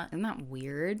that? Isn't that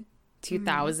weird?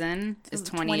 2000 is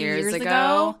 20 20 years years ago.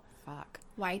 ago? Fuck.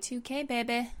 Y2K,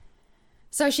 baby.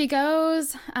 So she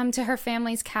goes to her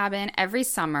family's cabin every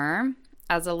summer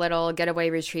as a little getaway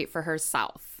retreat for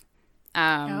herself.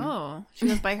 She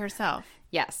goes by herself.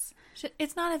 Yes.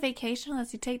 It's not a vacation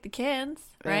unless you take the kids,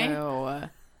 right? Ew.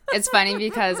 It's funny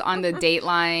because on the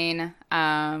Dateline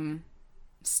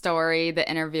story, the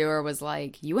interviewer was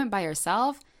like, "You went by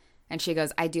yourself?" And she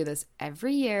goes, "I do this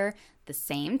every year, the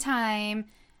same time."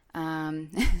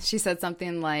 She said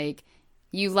something like,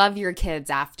 "You love your kids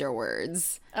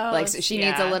afterwards." Like, so she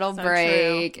needs a little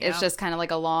break. True. Yeah. It's just kind of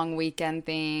like a long weekend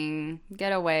thing.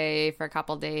 Get away for a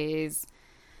couple days.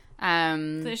 So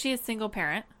is she a single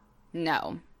parent?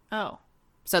 No. Oh.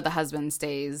 So the husband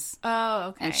stays. Oh,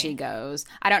 okay. And she goes.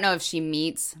 I don't know if she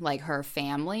meets, like, her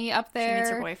family up there. She meets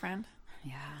her boyfriend.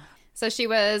 Yeah. So she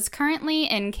was currently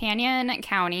in Canyon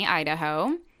County,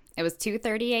 Idaho. It was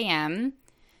 2:30 a.m.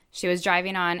 She was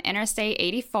driving on Interstate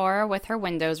 84 with her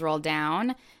windows rolled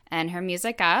down and her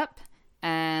music up,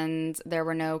 and there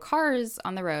were no cars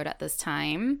on the road at this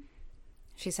time.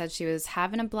 She said she was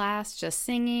having a blast just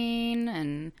singing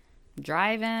and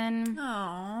driving.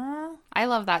 Aww. I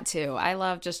love that too. I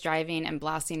love just driving and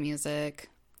blasting music.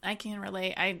 I can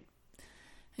relate. I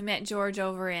met George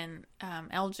over in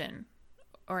Elgin,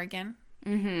 Oregon.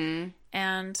 Mm-hmm.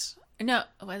 And in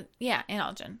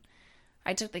Elgin.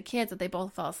 I took the kids, but they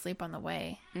both fell asleep on the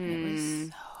way. It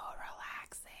was so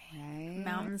relaxing. Right?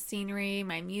 Mountain scenery,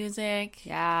 my music.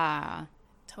 Yeah.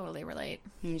 Totally relate.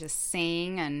 You just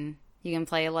sing and you can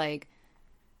play like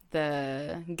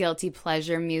the guilty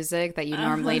pleasure music that you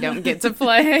normally don't get to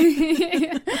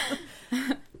play.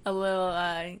 A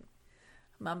little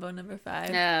Mambo number 5.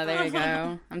 Yeah, there you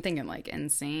go. I'm thinking like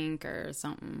NSYNC or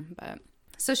something. But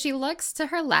so she looks to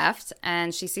her left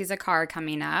and she sees a car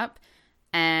coming up.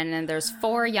 And there's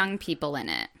 4 young people in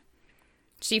it.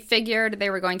 She figured they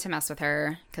were going to mess with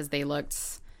her because they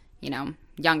looked,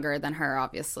 younger than her,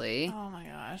 obviously. Oh, my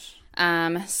gosh.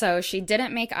 So she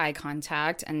didn't make eye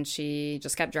contact, and she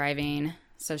just kept driving.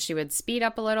 So she would speed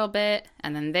up a little bit,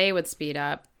 and then they would speed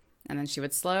up, and then she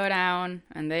would slow down,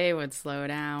 and they would slow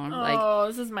down. Oh,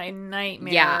 this is my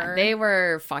nightmare. Yeah, they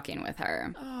were fucking with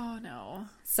her. Oh, no.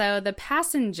 So the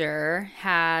passenger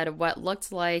had what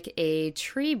looked like a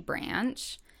tree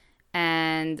branch,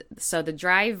 And so the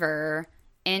driver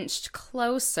inched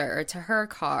closer to her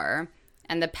car,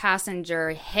 and the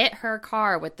passenger hit her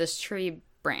car with this tree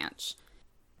branch.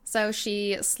 So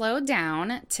she slowed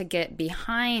down to get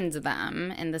behind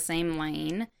them in the same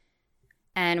lane.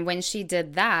 And when she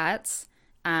did that,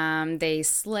 they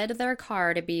slid their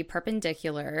car to be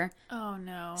perpendicular. Oh,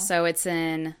 no. So it's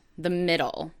in the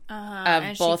middle of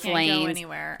and both she can't lanes. Go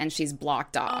anywhere. And she's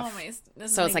blocked off.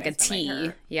 This So it's like a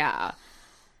T. Yeah.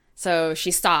 So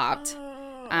she stopped,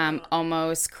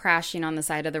 almost crashing on the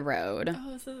side of the road.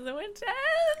 Oh, this is so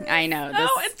intense. I know. No,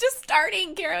 it's just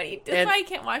starting, Carol. That's why I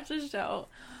can't watch the show.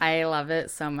 I love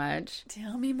it so much.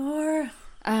 Tell me more.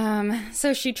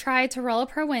 So she tried to roll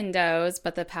up her windows,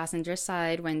 but the passenger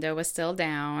side window was still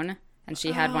down, and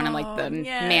she had one of like the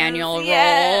manual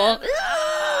roll.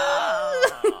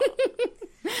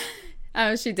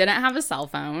 She didn't have a cell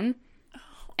phone.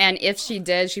 And if she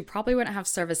did, she probably wouldn't have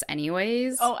service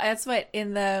anyways. Oh, that's what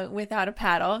in the Without a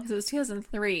Paddle, because it was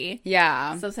 2003.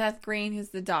 Yeah. So Seth Green, who's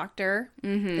the doctor,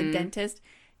 the dentist,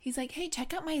 he's like, hey,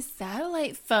 check out my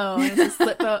satellite phone. It's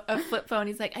a flip phone.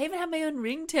 He's like, I even have my own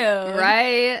ringtone.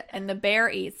 Right. And the bear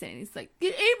eats it. And he's like,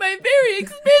 it ate my very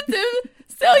expensive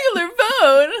cellular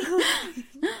phone.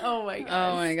 Oh, my God.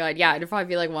 Oh, my God. Yeah, it'd probably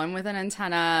be like one with an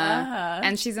antenna.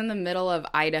 And she's in the middle of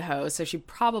Idaho, so she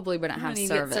probably wouldn't have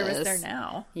service. Get service there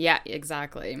now. Yeah,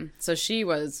 exactly. So she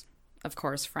was, of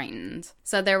course, frightened.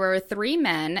 So there were 3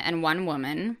 men and 1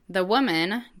 woman. The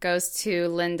woman goes to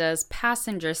Linda's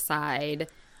passenger side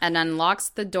and unlocks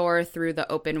the door through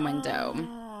the open window.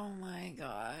 Oh, my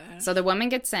God. So the woman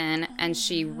gets in, and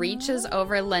she reaches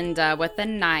over Linda with a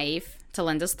knife to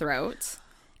Linda's throat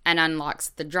and unlocks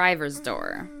the driver's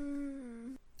door.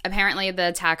 Apparently, the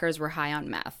attackers were high on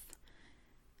meth.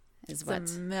 It's a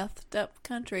methed up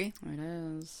country. It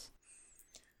is.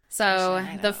 So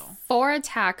the 4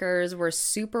 attackers were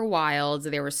super wild.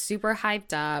 They were super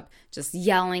hyped up, just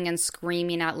yelling and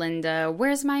screaming at Linda,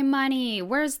 where's my money?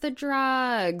 Where's the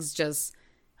drugs? Just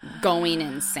going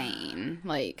insane.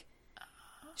 Like,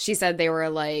 she said they were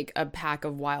like a pack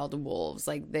of wild wolves.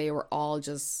 Like, they were all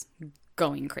just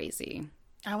going crazy.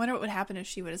 I wonder what would happen if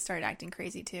she would have started acting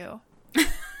crazy, too.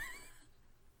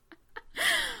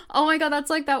 Oh my God, that's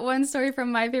like that one story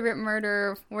from My Favorite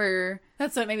Murder where...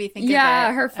 That's what made me think of it.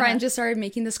 Yeah, her friend just started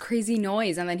making this crazy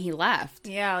noise and then he left.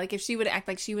 Yeah, like if she would act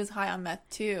like she was high on meth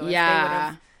too.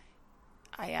 Yeah.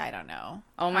 I don't know.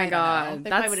 Oh my God. They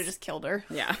probably would have just killed her.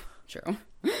 Yeah, true.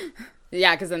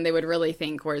 Yeah, because then they would really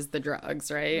think, where's the drugs,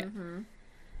 right? Mm-hmm.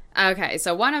 Okay,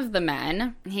 so one of the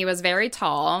men, he was very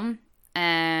tall,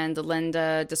 and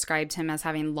Linda described him as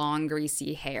having long,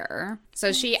 greasy hair.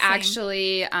 So she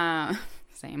actually...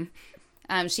 Same.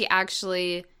 She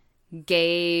actually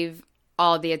gave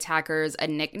all the attackers a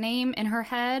nickname in her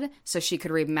head so she could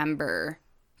remember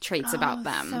traits about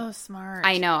them. So smart.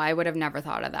 I know. I would have never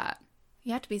thought of that.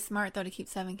 You have to be smart, though, to keep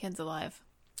 7 kids alive.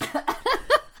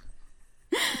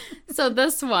 So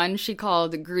this one she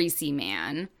called Greasy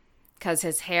Man because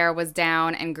his hair was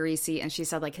down and greasy, and she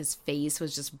said like his face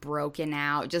was just broken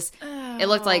out. Just it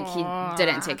looked like he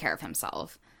didn't take care of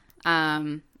himself.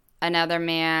 Another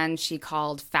man she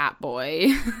called Fat Boy.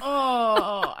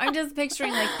 Oh, I'm just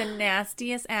picturing like the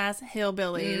nastiest ass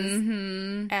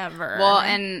hillbillies ever. Well,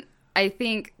 and I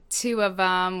think 2 of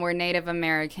them were Native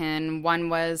American. One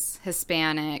was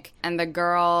Hispanic, and the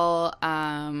girl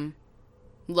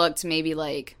looked maybe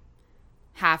like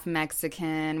half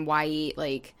Mexican, white,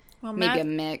 like maybe a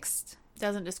mixed.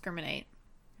 Doesn't discriminate.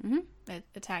 Mm-hmm. It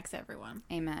attacks everyone.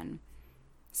 Amen.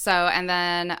 So, and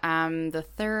then the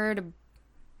third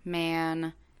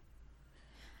man,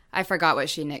 I forgot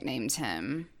what she nicknamed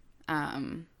him.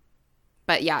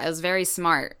 But yeah, it was very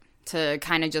smart to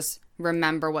kind of just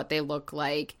remember what they look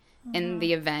like in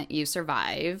the event you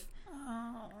survive.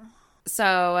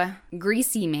 So,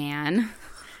 Greasy Man,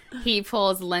 he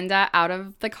pulls Linda out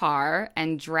of the car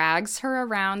and drags her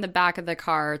around the back of the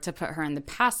car to put her in the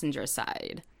passenger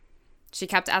side. She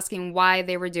kept asking why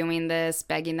they were doing this,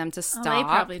 begging them to stop. They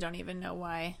probably don't even know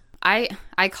why.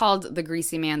 I called the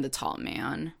Greasy Man the tall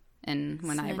man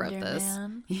when I wrote this.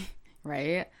 Man.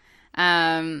 Right?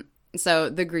 So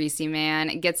the Greasy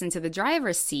Man gets into the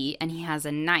driver's seat and he has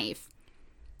a knife.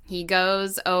 He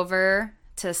goes over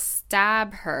to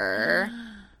stab her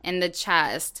in the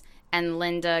chest, and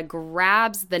Linda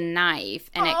grabs the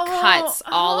knife and it cuts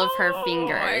all of her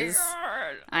fingers.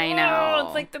 I know. Oh,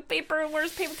 it's like the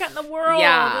worst paper cut in the world.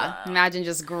 Yeah. Imagine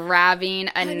just grabbing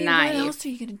a knife. What else are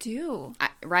you going to do?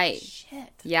 Right.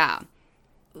 Shit. Yeah.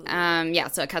 Yeah,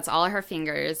 so it cuts all of her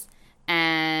fingers.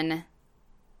 And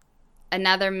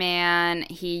another man,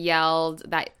 he yelled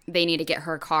that they need to get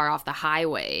her car off the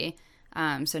highway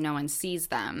so no one sees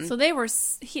them. So they were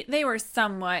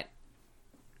somewhat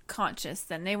conscious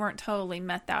then. They weren't totally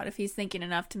methed out if he's thinking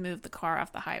enough to move the car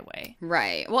off the highway.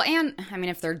 Right. Well, and, I mean,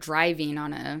 if they're driving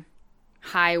on a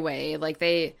highway, like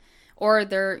they're,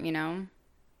 you know,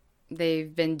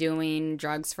 they've been doing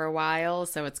drugs for a while,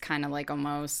 so it's kind of like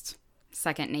almost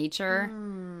second nature.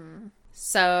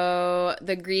 So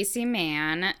the greasy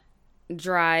man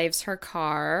drives her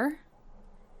car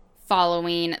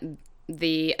following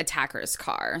the attacker's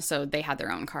car. So they had their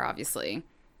own car, obviously.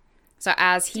 So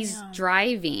as he's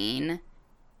driving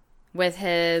with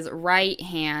his right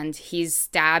hand, he's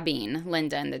stabbing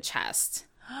Linda in the chest.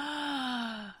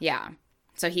 Yeah.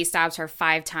 So he stabs her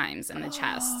 5 times in the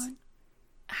chest.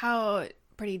 How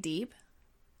pretty deep?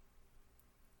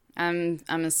 I'm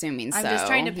assuming so. I'm just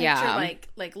trying to picture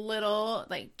like little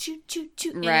like choo choo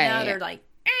choo in Right. and out, or like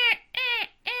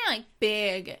like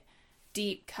big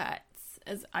deep cuts.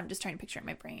 As I'm just trying to picture it in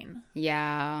my brain.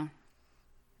 Yeah.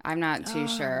 I'm not too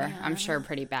sure. Man. I'm sure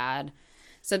pretty bad.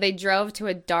 So they drove to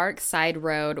a dark side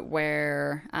road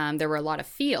where there were a lot of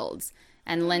fields.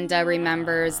 And Linda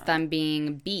remembers them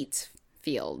being beet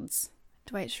fields.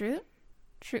 Dwight Schrute?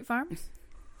 Schrute Farms?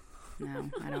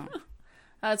 No, I don't.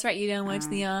 Oh, that's right. You don't watch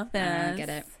The Office. I don't get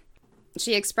it.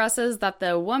 She expresses that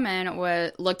the woman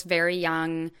looked very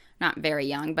young. Not very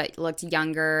young, but looked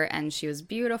younger. And she was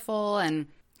beautiful. And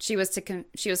she was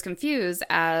confused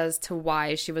as to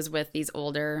why she was with these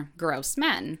older, gross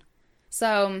men.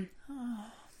 So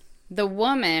the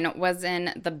woman was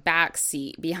in the back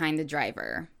seat behind the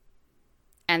driver.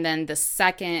 And then the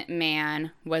second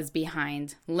man was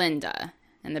behind Linda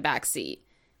in the back seat.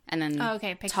 And then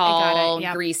tall,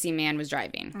 greasy man was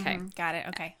driving. Okay. Got it.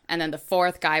 Okay. And then the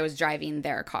fourth guy was driving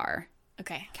their car.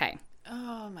 Okay. Okay.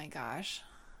 Oh, my gosh.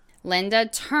 Linda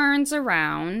turns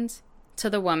around to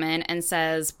the woman and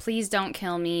says, "Please don't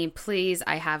kill me. Please,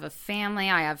 I have a family.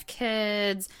 I have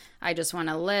kids. I just want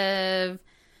to live."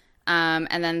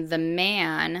 And then the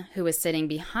man who was sitting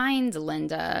behind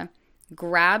Linda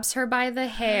grabs her by the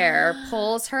hair,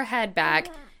 pulls her head back,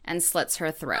 and slits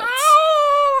her throat.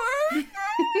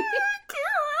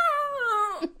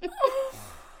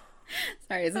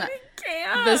 Sorry, it's not.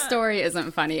 The story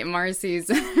isn't funny. Marcy's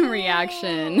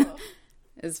reaction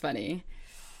is funny.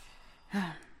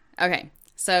 Okay,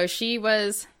 so she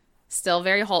was still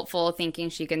very hopeful, thinking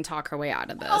she can talk her way out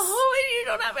of this. Oh, and you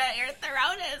don't have it. Your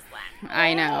throat is like...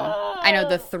 I know.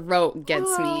 The throat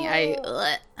gets me.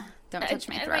 Don't touch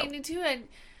my throat. I do too. And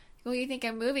when you think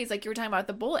of movies, like you were talking about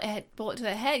the bullet to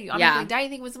the head, you automatically die. You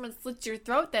think when someone slits your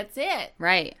throat, that's it.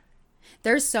 Right.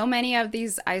 There's so many of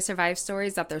these I Survived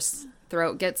stories that their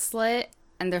throat gets slit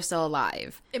and they're still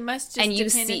alive. It must just and you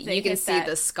depend if they you can hit see that.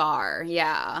 The scar.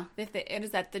 Yeah.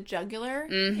 Is that the jugular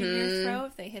in your throat?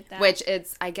 If they hit that, which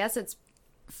I guess it's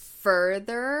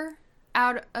further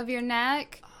out of your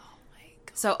neck. Oh my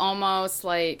god! So almost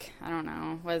like, I don't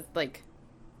know,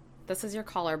 this is your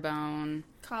collarbone.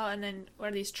 And then what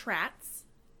are these trats?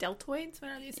 Deltoids?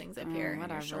 What are these things up here?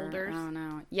 Whatever. Your shoulders? I don't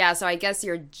know. Yeah, so I guess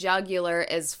your jugular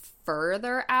is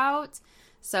further out.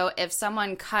 So if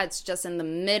someone cuts just in the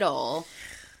middle,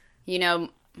 a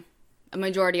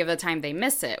majority of the time they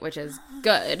miss it, which is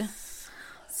good.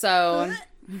 So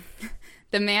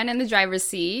the man in the driver's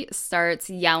seat starts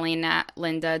yelling at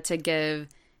Linda to give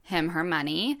him her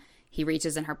money. He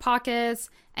reaches in her pockets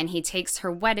and he takes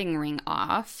her wedding ring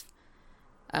off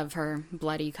of her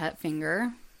bloody cut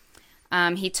finger.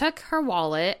 He took her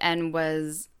wallet and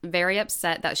was very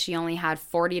upset that she only had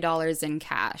 $40 in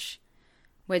cash,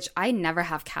 which I never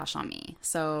have cash on me.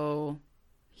 So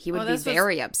he would be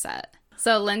very upset.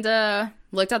 So Linda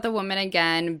looked at the woman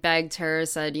again, begged her,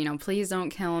 said, please don't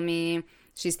kill me.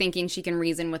 She's thinking she can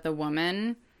reason with a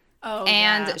woman. Oh,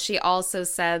 and yeah. she also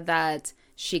said that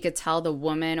she could tell the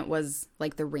woman was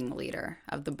like the ringleader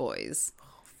of the boys.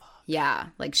 Oh, fuck. Yeah,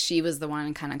 like she was the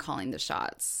one kind of calling the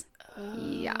shots. Oh,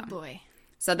 yeah. Boy.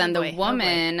 So then the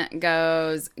woman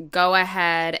goes, "Go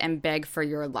ahead and beg for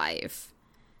your life."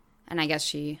 And I guess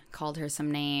she called her some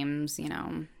names,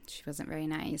 she wasn't very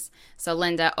nice. So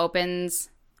Linda opens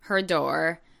her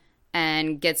door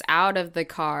and gets out of the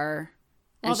car.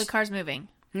 While the car's moving.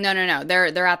 No.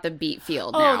 They're at the beet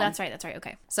field now. Oh, that's right.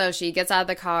 Okay. So she gets out of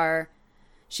the car.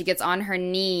 She gets on her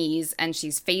knees and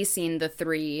she's facing the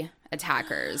 3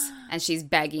 attackers and she's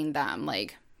begging them,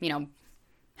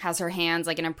 has her hands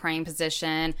in a praying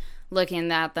position,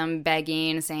 looking at them,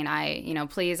 begging, saying,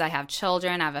 please, I have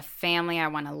children, I have a family, I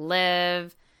want to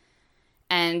live.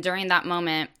 And during that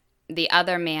moment, the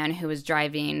other man who was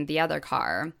driving the other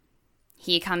car,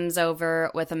 he comes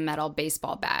over with a metal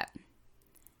baseball bat.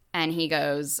 And he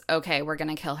goes, "Okay, we're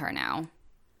going to kill her now."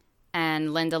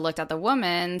 And Linda looked at the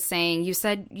woman saying, "You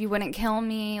said you wouldn't kill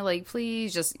me, like,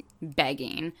 please," just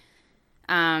begging.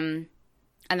 And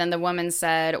then the woman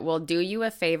said, "We'll do you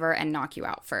a favor and knock you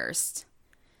out first."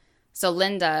 So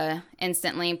Linda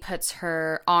instantly puts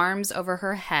her arms over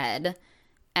her head,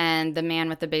 and the man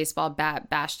with the baseball bat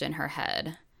bashed in her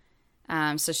head.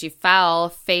 So she fell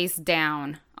face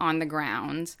down on the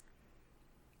ground.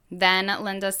 Then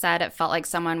Linda said it felt like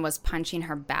someone was punching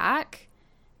her back,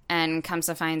 and comes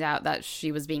to find out that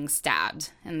she was being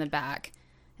stabbed in the back.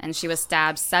 And she was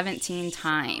stabbed 17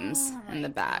 times in the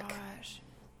back. Gosh.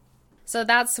 So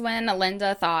that's when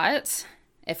Linda thought,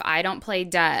 if I don't play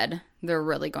dead, they're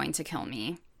really going to kill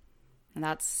me. And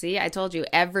see, I told you,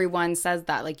 everyone says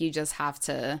that. Like, you just have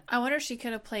to. I wonder if she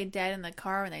could have played dead in the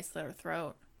car when they slit her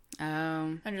throat.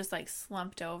 Oh. And just, like,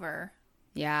 slumped over.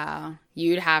 Yeah.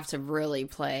 You'd have to really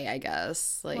play, I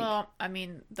guess. Like, well, I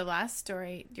mean, the last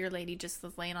story, your lady just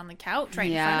was laying on the couch right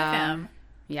in front of him.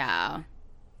 Yeah.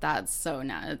 That's so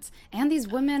nuts. And these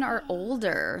women are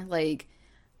older. Like,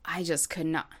 I just could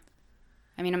not.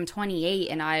 I mean, I'm 28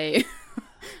 and I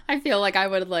feel like I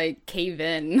would, like, cave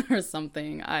in or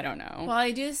something. I don't know. Well,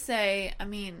 I do say, I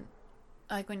mean,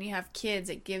 like, when you have kids,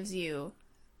 it gives you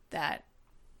that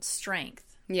strength.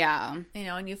 Yeah. You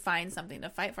know, and you find something to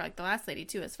fight for. Like, the last lady,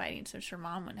 too, is fighting so her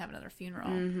mom wouldn't have another funeral.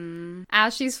 Mm-hmm.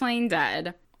 As she's playing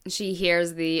dead, she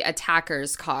hears the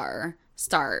attacker's car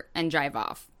start and drive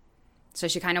off. So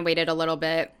she kind of waited a little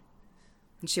bit.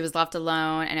 She was left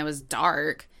alone, and it was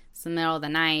dark. It's the middle of the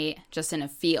night, just in a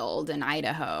field in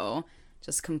Idaho.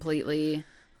 Just completely,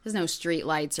 there's no street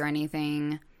lights or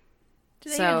anything. Do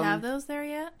they even have those there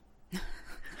yet?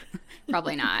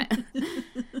 Probably not.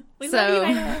 We love you,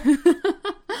 Idaho.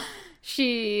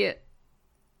 She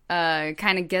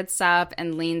kind of gets up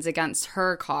and leans against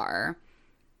her car.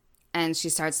 And she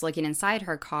starts looking inside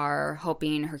her car,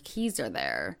 hoping her keys are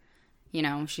there. You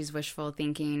know, she's wishful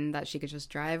thinking that she could just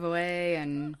drive away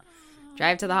and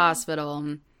drive to the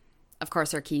hospital. Of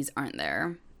course, her keys aren't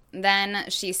there. Then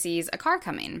she sees a car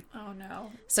coming. Oh,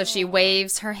 no. So she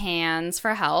waves her hands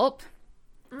for help.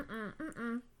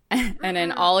 And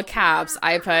in all caps,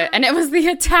 I put, and it was the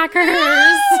attackers.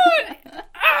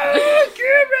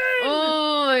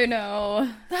 Oh, I know.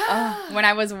 When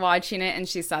I was watching it and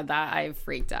she said that, I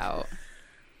freaked out.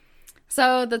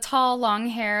 So the tall, long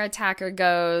hair attacker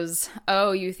goes,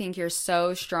 "Oh, you think you're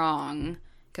so strong,"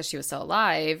 because she was still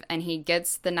alive. And he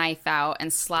gets the knife out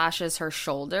and slashes her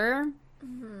shoulder.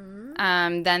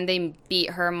 Mm-hmm. Then they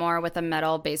beat her more with a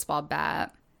metal baseball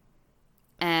bat.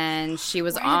 And she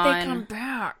was Why did they come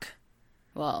back?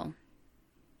 Well,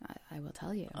 I will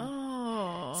tell you.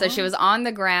 Oh. So she was on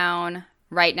the ground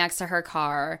right next to her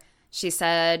car. She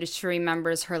said she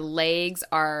remembers her legs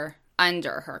are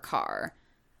under her car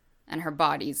and her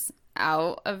body's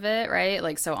out of it, right?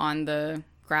 Like, so on the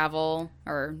gravel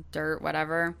or dirt,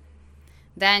 whatever.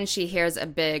 Then she hears a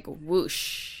big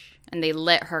whoosh and they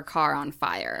lit her car on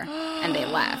fire and they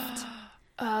left.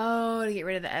 Oh, to get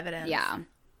rid of the evidence. Yeah.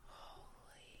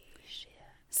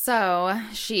 So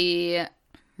she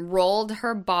rolled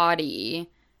her body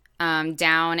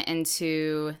down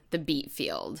into the beet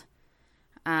field.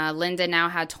 Linda now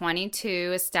had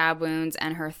 22 stab wounds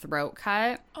and her throat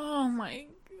cut. Oh, my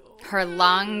God. Her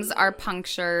lungs are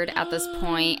punctured at this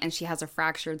point, and she has a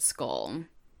fractured skull.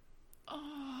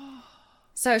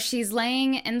 So she's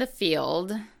laying in the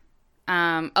field.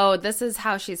 This is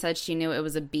how she said she knew it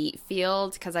was a beet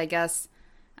field, because I guess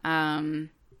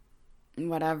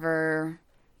whatever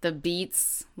the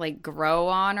beets like grow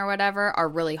on or whatever are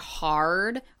really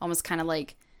hard, almost kind of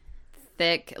like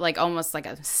thick, like almost like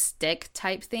a stick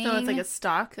type thing. So it's like a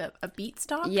stalk, a beet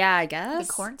stalk? Yeah, I guess.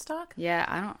 The corn stalk? Yeah,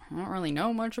 I don't really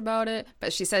know much about it,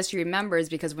 but she says she remembers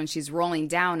because when she's rolling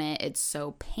down it, it's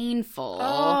so painful.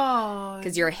 Oh.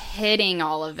 Because you're hitting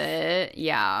all of it.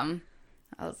 Yeah.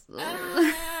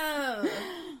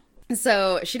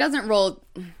 So she doesn't roll,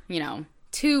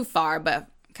 too far, but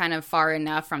kind of far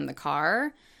enough from the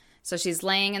car. So she's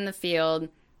laying in the field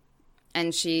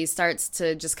and she starts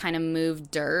to just kind of move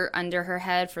dirt under her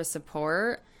head for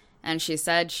support. And she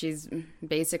said she's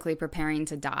basically preparing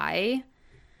to die.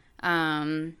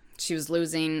 She was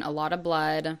losing a lot of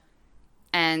blood.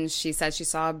 And she said she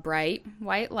saw a bright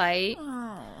white light.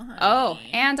 Oh,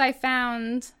 and I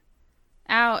found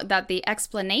out that the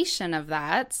explanation of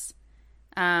that,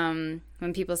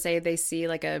 when people say they see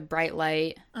like a bright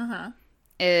light,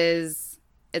 is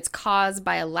it's caused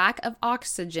by a lack of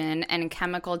oxygen and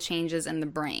chemical changes in the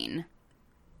brain.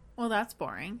 Well, that's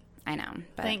boring. I know.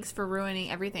 But Thanks for ruining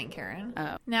everything, Karen.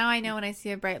 Oh. Now I know when I see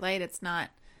a bright light, it's not,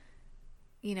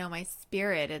 my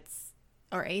spirit. It's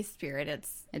or a spirit.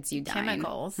 It's you dying.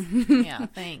 Chemicals. Yeah,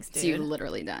 thanks, dude. It's you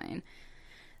literally dying.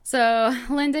 So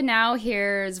Linda now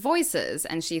hears voices,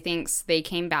 and she thinks they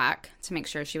came back to make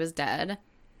sure she was dead.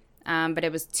 But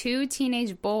it was 2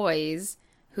 teenage boys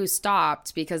who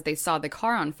stopped because they saw the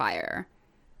car on fire.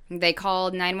 They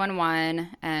called 911,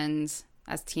 and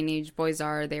as teenage boys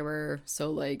are, they were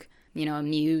so, like, you know,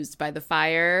 amused by the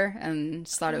fire and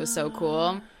just thought it was so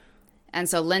cool. And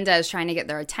so Linda is trying to get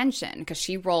their attention because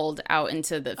she rolled out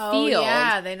into the field. Oh,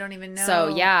 yeah. They don't even know.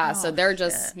 So, yeah. So they're shit.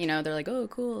 just, you know, they're like, oh,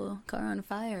 cool. Car on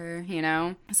fire, you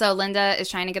know. So Linda is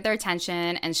trying to get their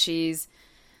attention, and she's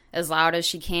as loud as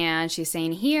she can. She's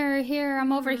saying, here,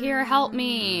 I'm over here. Help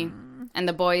me. And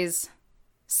the boys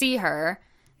see her.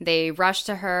 They rush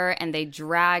to her, and they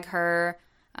drag her.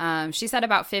 She said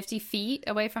about 50 feet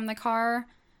away from the car.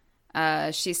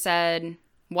 She said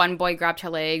one boy grabbed her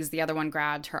legs, the other one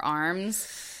grabbed her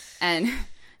arms, and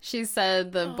she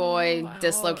said the boy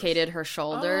dislocated her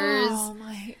shoulders. Oh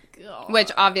my god!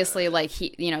 Which obviously, like,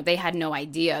 they had no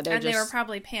idea. They were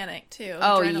probably panicked too.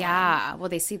 Oh Adrenaline. yeah. Well,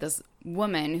 they see this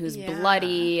woman who's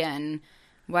bloody and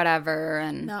whatever,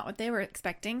 and not what they were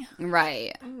expecting.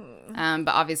 Right. But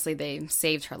obviously they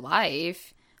saved her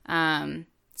life.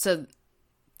 So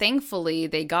thankfully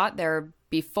they got there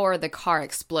before the car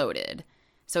exploded.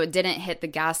 So it didn't hit the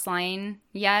gas line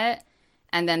yet.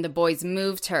 And then the boys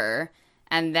moved her.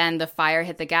 And then the fire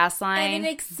hit the gas line. And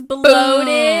it exploded?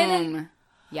 Boom.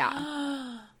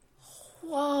 Yeah.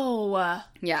 Whoa.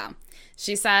 Yeah.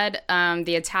 She said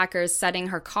the attackers setting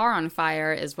her car on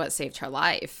fire is what saved her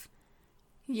life.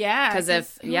 Yeah.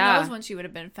 Because who knows when she would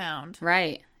have been found.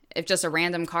 Right. If just a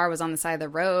random car was on the side of the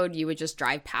road, you would just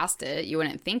drive past it. You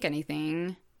wouldn't think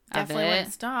anything Definitely of it.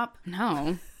 wouldn't stop.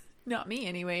 No. Not me,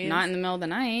 anyways. Not in the middle of the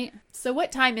night. So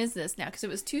what time is this now? Because it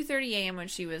was 2:30 a.m. when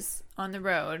she was on the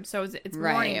road. So it's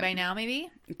morning by now,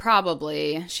 maybe?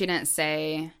 Probably. She didn't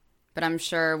say, but I'm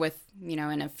sure with,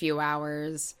 in a few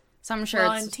hours. So I'm sure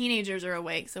and teenagers are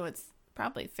awake, so it's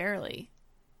probably fairly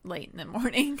late in the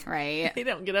morning. Right. They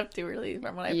don't get up too early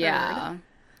from what I've heard. Yeah.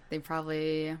 They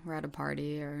probably were at a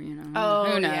party or, who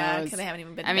knows. Yeah, because they haven't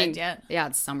even been to bed yet. Yeah,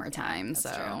 it's summertime, yeah, that's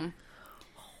so. True.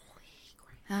 Holy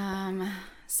crap.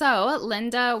 So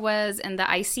Linda was in the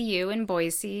ICU in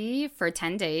Boise for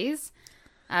 10 days.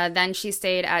 Then she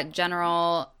stayed at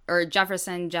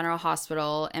Jefferson General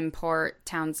Hospital in Port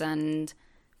Townsend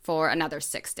for another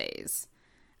 6 days.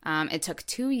 It took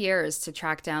 2 years to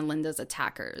track down Linda's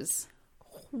attackers.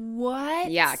 What?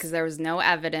 Yeah, because there was no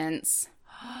evidence,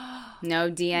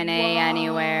 no DNA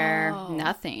anywhere,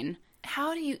 nothing.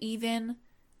 How do you even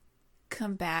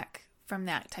come back from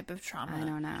that type of trauma? I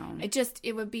don't know.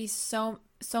 It would be so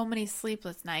many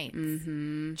sleepless nights.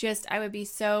 Mm-hmm. I would be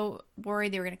so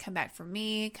worried they were going to come back for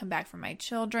me, come back for my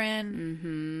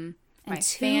children, my and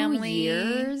 2 family.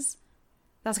 years?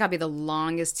 That's got to be the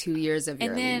longest 2 years of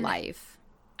your life.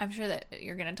 I'm sure that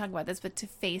you're going to talk about this, but to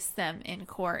face them in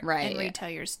court and retell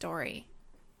your story.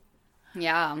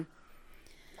 Yeah.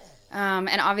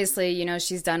 And obviously,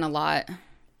 she's done a lot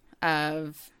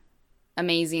of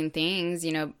amazing things,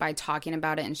 by talking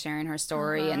about it and sharing her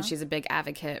story. And she's a big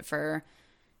advocate for,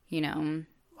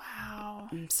 wow,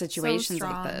 situations so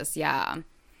like this. Yeah.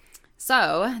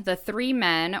 So the 3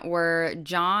 men were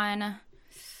John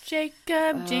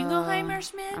Jacob Jingleheimer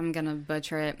Schmidt. I'm going to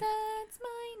butcher it. That's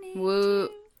my name.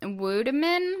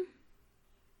 Woodeman.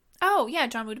 Oh, yeah,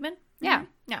 John Woodeman. Yeah. Mm-hmm.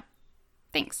 Yeah.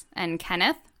 Thanks. And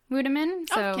Kenneth Woodeman.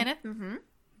 So Kenneth. Mm-hmm.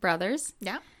 Brothers.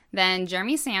 Yeah. Then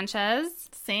Jeremy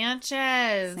Sanchez. And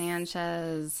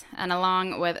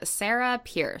along with Sarah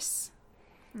Pierce.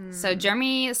 So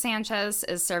Jeremy Sanchez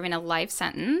is serving a life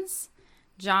sentence.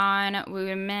 John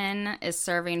Woodeman is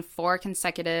serving 4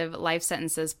 consecutive life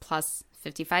sentences plus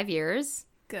 55 years.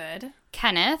 Good.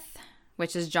 Kenneth,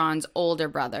 which is John's older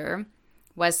brother,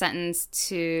 was sentenced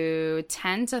to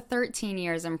 10 to 13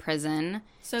 years in prison.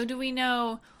 So do we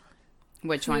know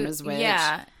which one was which?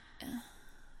 Yeah.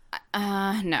 No,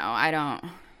 I don't.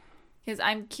 Because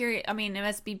I'm curious. I mean, it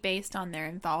must be based on their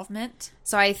involvement.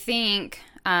 So I think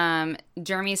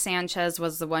Jeremy Sanchez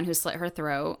was the one who slit her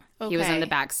throat. Okay. He was in the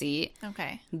back seat.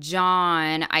 Okay.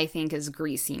 John, I think, is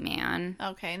Greasy Man.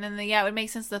 Okay. And then, it would make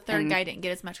sense the third guy didn't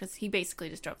get as much because he basically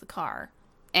just drove the car.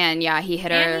 And, yeah, he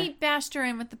hit her. And he bashed her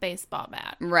in with the baseball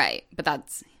bat. Right.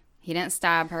 But he didn't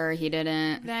stab her. He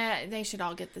didn't. They should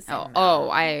all get the same.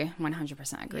 I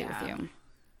 100% agree with you.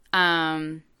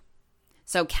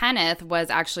 So Kenneth was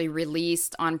actually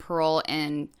released on parole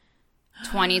in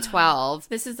 2012.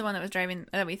 This is the one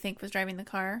that we think was driving the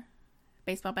car?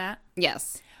 Baseball bat?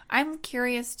 Yes. I'm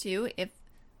curious, too, if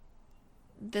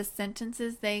the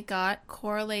sentences they got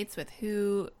correlates with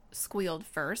who squealed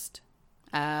first.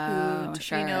 Oh,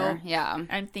 sure. Yeah.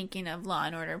 I'm thinking of Law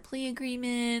and Order plea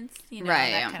agreements,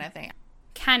 Right. that kind of thing.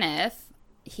 Kenneth,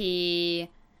 he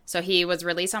was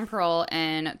released on parole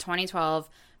in 2012,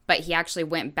 but he actually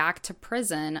went back to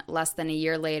prison less than a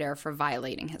year later for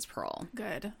violating his parole.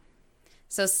 Good.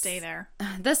 So Stay there.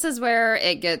 This is where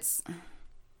it gets...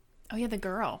 Oh, yeah, the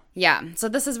girl. Yeah, so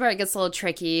this is where it gets a little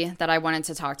tricky that I wanted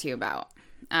to talk to you about.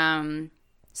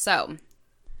 So,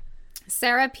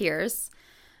 Sarah Pierce,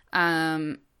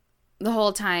 the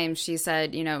whole time she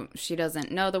said, she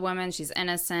doesn't know the woman, she's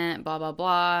innocent, blah, blah,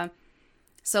 blah.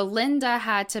 So Linda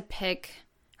had to pick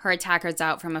her attackers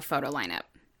out from a photo lineup.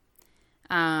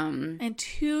 And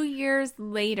 2 years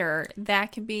later,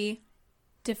 that can be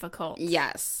difficult.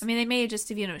 Yes. I mean, they may have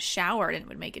just, showered and it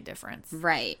would make a difference.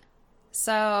 Right.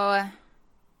 So,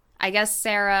 I guess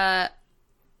Sarah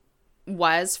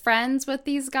was friends with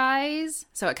these guys,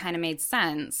 so it kind of made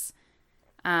sense.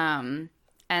 And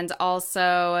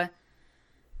also,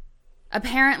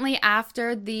 apparently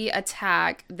after the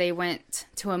attack, they went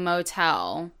to a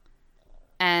motel,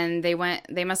 and they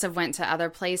must have went to other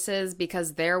places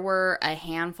because there were a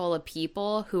handful of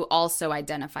people who also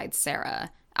identified Sarah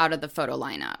out of the photo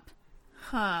lineup.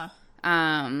 Huh.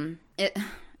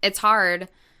 It's hard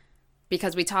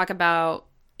because we talk about,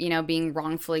 being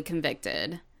wrongfully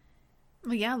convicted.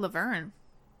 Well, yeah, Laverne.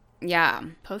 Yeah.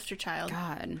 Poster child.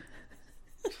 God.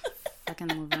 Fucking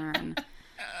Laverne.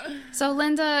 So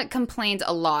Linda complained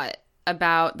a lot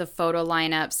about the photo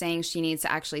lineup, saying she needs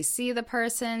to actually see the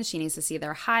person. She needs to see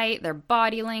their height, their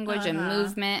body language, and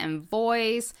movement and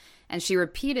voice. And she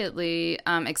repeatedly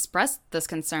expressed this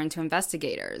concern to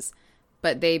investigators.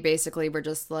 But they basically were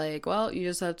just like, well, you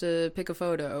just have to pick a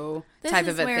photo type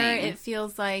of a thing. This is where it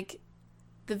feels like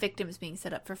the victim's being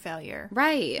set up for failure.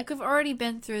 Right. Like, I've already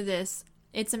been through this.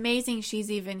 It's amazing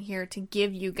she's even here to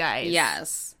give you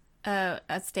guys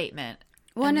a statement.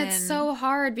 Well, and it's so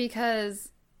hard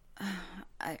because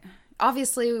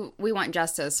obviously we want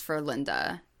justice for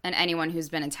Linda and anyone who's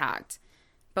been attacked.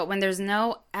 But when there's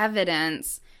no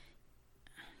evidence,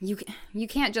 you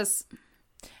can't just...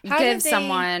 give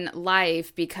someone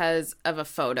life because of a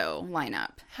photo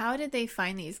lineup. How did they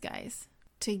find these guys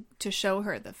to show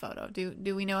her the photo?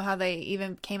 Do we know how they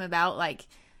even came about? Like,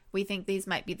 we think these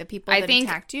might be the people that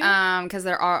attacked you? Because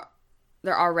they're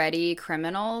already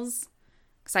criminals.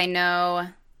 Because I know,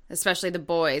 especially the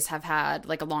boys have had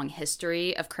like a long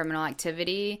history of criminal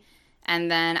activity.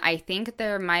 And then I think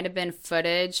there might have been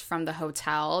footage from the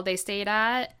hotel they stayed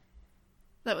at.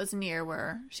 That was near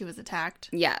where she was attacked?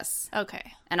 Yes.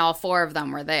 Okay. And all 4 of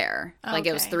them were there. Okay. Like,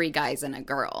 it was 3 guys and a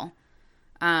girl.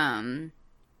 And,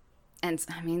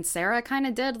 I mean, Sarah kind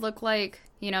of did look like,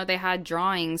 they had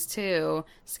drawings, too.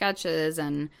 Sketches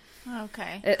and...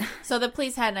 Okay. So the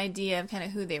police had an idea of kind of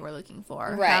who they were looking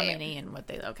for. Right. How many and what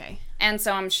they... Okay. And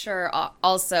so I'm sure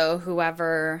also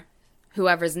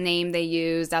whoever's name they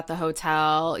used at the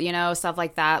hotel, stuff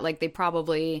like that. Like, they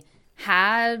probably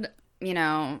had,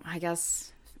 I guess...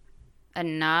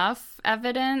 enough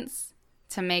evidence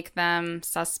to make them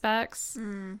suspects.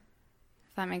 If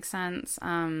that makes sense.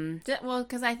 Well,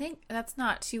 because I think that's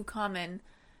not too common.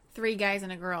 3 guys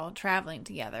and a girl traveling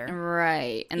together.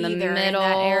 Right. In the Either middle in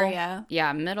that area.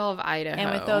 Yeah, middle of Idaho.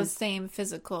 And with those same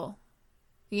physical,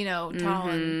 tall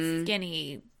and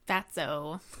skinny,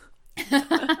 fatso.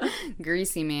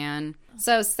 Greasy man.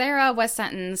 So Sarah was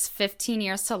sentenced 15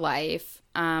 years to life,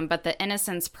 but the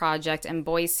Innocence Project in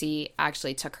Boise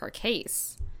actually took her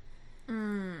case.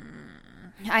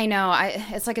 I know.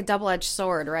 It's like a double-edged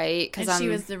sword, right? And she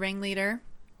was the ringleader?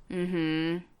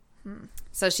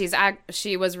 So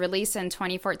she was released in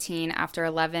 2014 after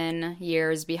 11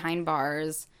 years behind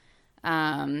bars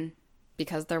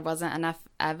because there wasn't enough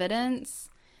evidence.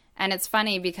 And it's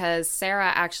funny because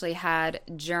Sarah actually had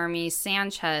Jeremy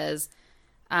Sanchez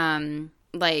kind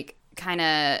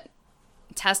of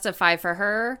testify for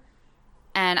her.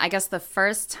 And I guess the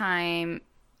first time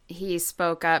he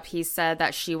spoke up, he said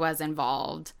that she was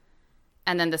involved.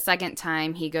 And then the second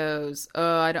time he goes,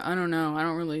 oh, I don't know. I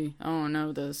don't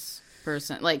know this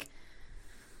person. Like,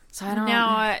 so I don't...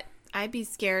 Now, I'd be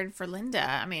scared for Linda.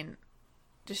 I mean,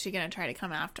 is she going to try to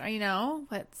come after,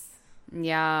 What's...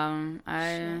 Yeah,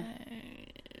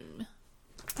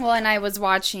 well, and I was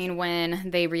watching when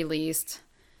they released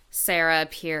Sarah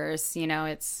Pierce,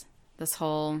 it's this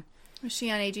whole... Was she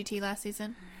on AGT last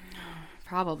season?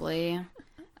 Probably.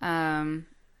 It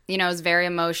was very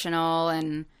emotional,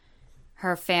 and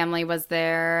her family was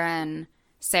there, and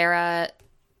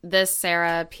this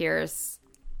Sarah Pierce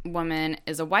woman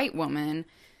is a white woman,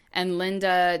 and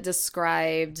Linda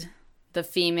described the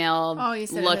female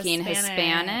looking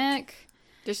Hispanic.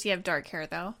 Does she have dark hair,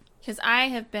 though? Because I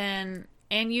have been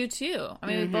And you too. I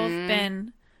mean, we've both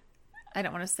been, I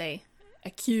don't want to say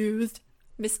accused,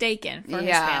 mistaken for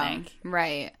Hispanic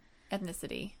right.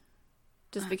 ethnicity.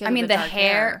 Just because I mean, of the the dark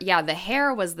hair, yeah, the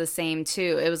hair was the same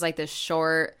too. It was like this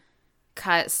short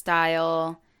cut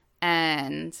style.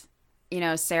 And, you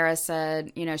know, Sarah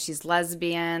said, you know, she's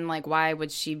lesbian. Like, why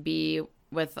would she be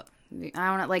with, I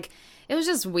don't know, like, it was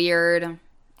just weird.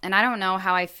 And I don't know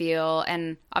how I feel.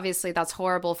 And obviously that's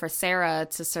horrible for Sarah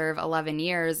to serve 11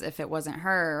 years if it wasn't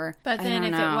her. But then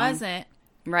if it wasn't,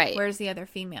 right, where's the other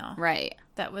female right,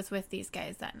 that was with these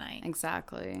guys that night?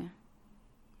 Exactly.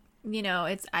 You know,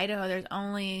 it's Idaho. There's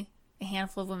only a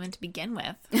handful of women to begin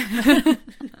with.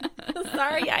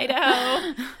 Sorry,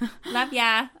 Idaho. Love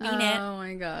ya. Mean it. Oh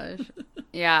my gosh.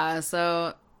 Yeah,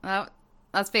 so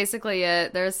that's basically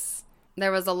it.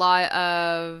 There was a lot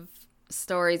of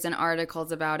stories and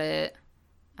articles about it.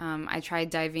 I tried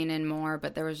diving in more,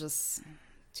 but there was just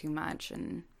too much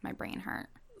and my brain hurt.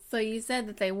 So you said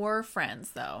that they were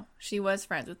friends, though. She was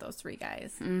friends with those 3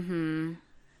 guys. Mm-hmm.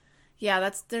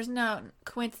 Yeah, there's no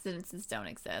coincidences don't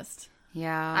exist.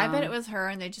 Yeah. I bet it was her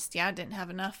and they just, didn't have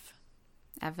enough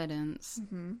evidence.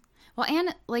 Mm-hmm. Well,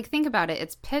 and like, think about it.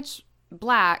 It's pitch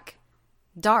black,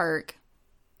 dark,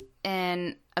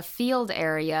 in a field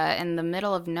area in the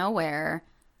middle of nowhere.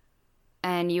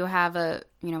 And you have a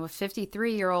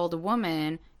 53-year-old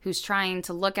woman who's trying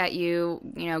to look at you,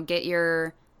 get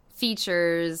your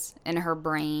features in her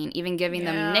brain, even giving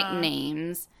them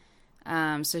nicknames,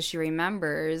 so she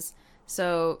remembers.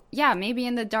 So, yeah, maybe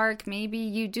in the dark, maybe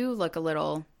you do look a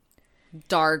little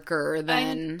darker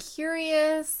than... I'm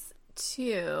curious,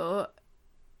 too,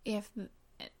 if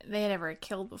they had ever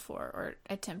killed before or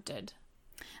attempted.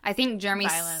 I think Jeremy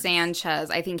Sanchez,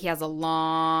 I think he has a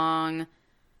long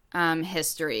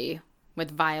history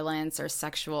with violence or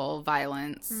sexual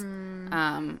violence.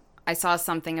 I saw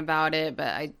something about it, but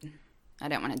I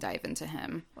didn't want to dive into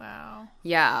him. Wow.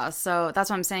 Yeah, so that's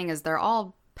what I'm saying is they're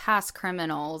all past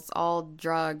criminals, all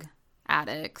drug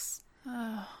addicts.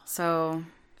 Oh, so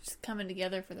just coming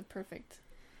together for the perfect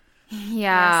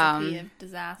recipe of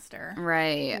disaster.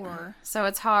 Right. So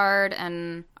it's hard,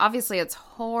 and obviously it's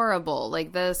horrible.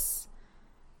 Like, this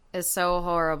is so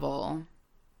horrible.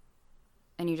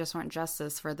 And you just want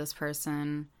justice for this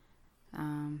person.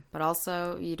 But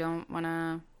also, you don't want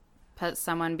to put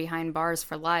someone behind bars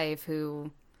for life who...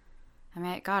 I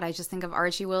mean, God, I just think of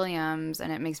Archie Williams,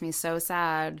 and it makes me so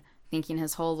sad thinking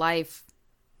his whole life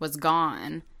was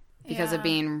gone because of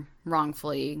being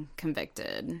wrongfully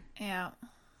convicted. Yeah.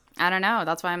 I don't know.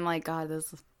 That's why I'm like, God,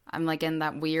 I'm like in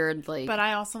that weird, like... But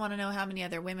I also want to know how many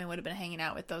other women would have been hanging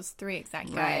out with those 3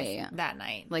 exact guys that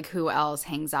night. Like, who else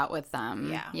hangs out with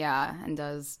them? Yeah. Yeah, and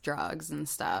does drugs and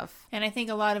stuff. And I think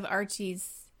a lot of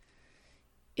Archie's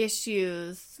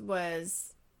issues was...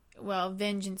 Well,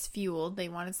 vengeance fueled. They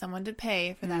wanted someone to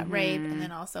pay for that rape, and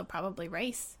then also probably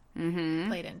race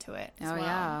played into it as well.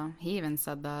 Yeah. He even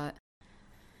said that.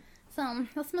 So,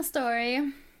 that's my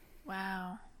story.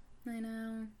 Wow. I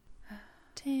know.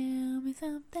 Tell me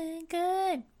something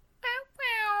good.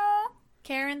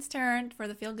 Karen's turn for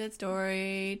the feel-good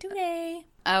story today.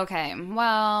 Okay.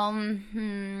 Well,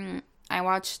 I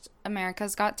watched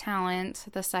America's Got Talent,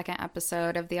 the 2nd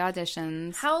episode of the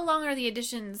auditions. How long are the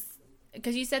auditions?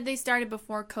 Because you said they started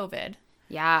before COVID.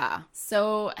 Yeah.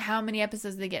 So how many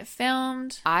episodes did they get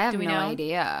filmed? I have no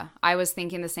idea. I was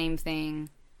thinking the same thing.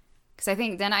 Because I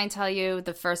think, didn't I tell you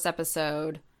the first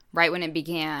episode, right when it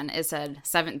began, it said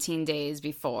 17 days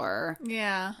before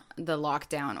the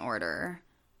lockdown order.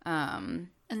 And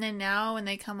then now when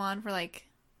they come on for, like,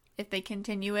 if they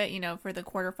continue it, for the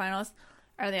quarterfinals,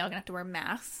 are they all going to have to wear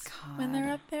masks when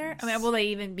they're up there? I mean, will they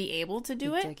even be able to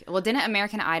do it? Well, didn't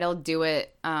American Idol do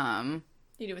it? You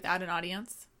do it without an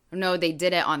audience? No, they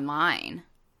did it online.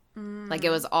 Like, it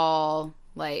was all,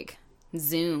 like,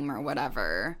 Zoom or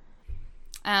whatever.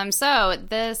 So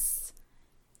this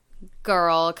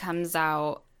girl comes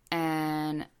out,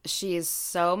 and she's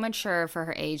so mature for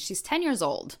her age. She's 10 years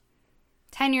old.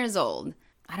 10 years old.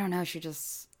 I don't know. She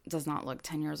just does not look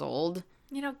 10 years old.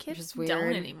 Kids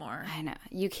don't anymore. I know.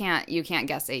 You can't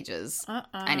guess ages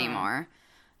anymore.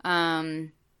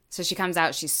 So she comes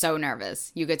out. She's so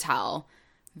nervous. You could tell.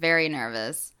 Very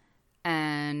nervous.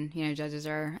 And, judges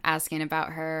are asking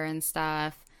about her and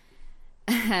stuff.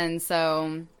 And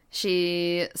so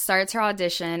she starts her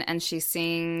audition and she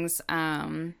sings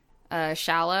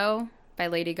Shallow by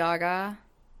Lady Gaga.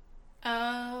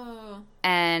 Oh.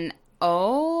 And,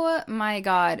 oh my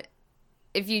God.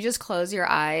 If you just close your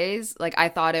eyes, like, I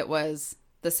thought it was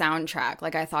the soundtrack.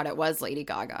 Like, I thought it was Lady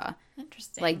Gaga.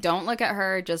 Interesting. Like, don't look at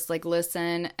her. Just, like,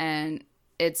 listen. And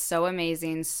it's so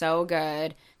amazing. So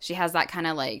good. She has that kind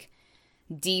of, like,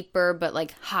 deeper but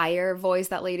like higher voice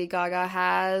that Lady Gaga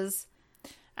has.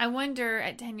 I wonder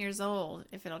at 10 years old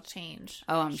if it'll change.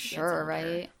 Oh, I'm when she gets sure, older.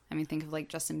 right? I mean, think of like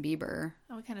Justin Bieber.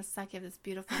 That would kind of suck if this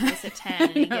beautiful voice at 10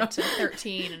 and you get to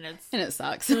 13 and it's... And it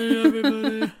sucks. Hey,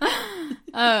 everybody.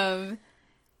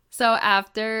 So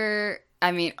after,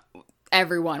 I mean,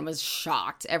 everyone was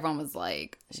shocked. Everyone was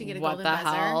like, She get a what golden the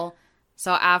buzzer? hell?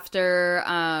 So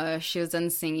after she was done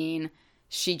singing,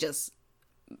 she just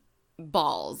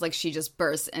bawls. Like, she just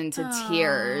bursts into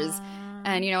tears.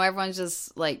 And, you know, everyone's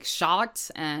just, like, shocked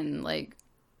and, like,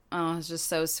 oh, it's just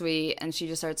so sweet. And she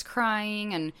just starts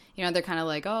crying. And, you know, they're kind of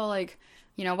like, oh, like,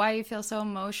 you know, why do you feel so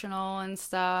emotional and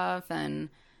stuff? And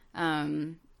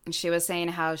she was saying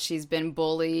how she's been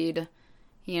bullied,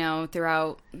 you know,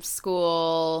 throughout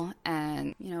school.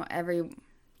 And, you know, every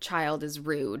child is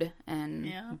rude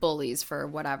and bullies for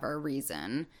whatever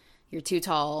reason. You're too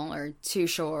tall or too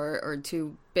short or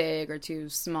too big or too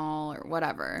small or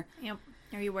whatever. Yep.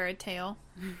 Or you wear a tail.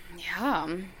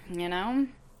 Yeah, you know,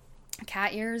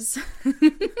 cat ears.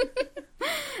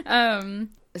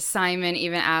 Simon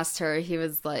even asked her, he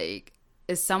was like,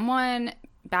 is someone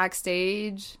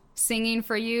backstage singing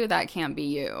for you? That can't be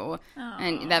you. Aww.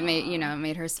 And that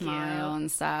made her smile and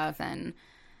stuff. And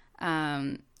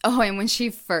and when she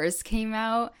first came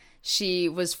out, she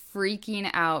was freaking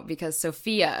out because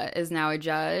Sophia is now a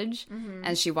judge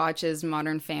and she watches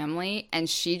Modern Family, and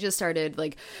she just started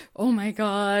like, oh my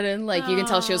God. And like, you can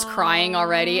tell she was crying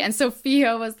already. And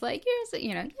Sophia was like, you're so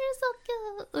cute.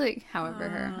 Like, however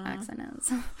her accent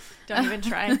is. Don't even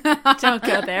try. Don't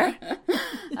go there.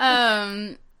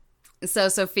 So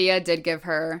Sophia did give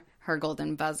her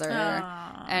golden buzzer. Aww.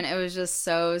 And it was just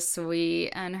so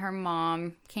sweet. And her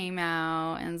mom came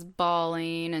out and is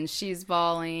bawling, and she's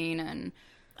bawling, and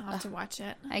I'll have to watch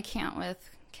it. I can't with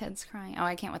kids crying. Oh,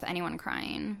 I can't with anyone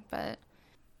crying, but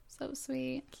so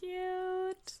sweet.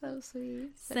 Cute. So sweet.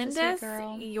 Such Send a sweet us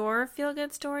girl. your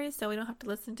feel-good stories so we don't have to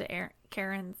listen to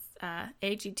Karen's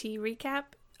AGT recap.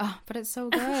 Oh, but it's so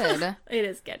good. It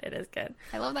is good. It is good.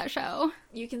 I love that show.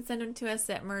 You can send them to us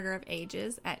at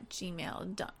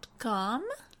murderofages@gmail.com.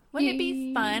 Wouldn't it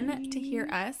be fun to hear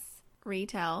us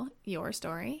retell your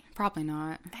story? Probably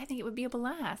not. I think it would be a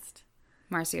blast.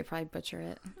 Marcy would probably butcher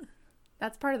it.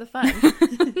 That's part of the fun.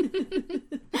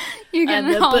 You can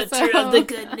I'm the also, butcher of the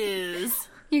good news.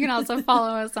 You can also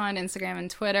follow us on Instagram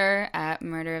and Twitter at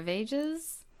Murder of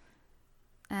Ages.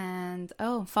 And,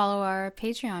 follow our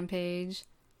Patreon page.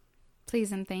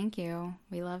 Please and thank you.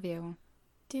 We love you.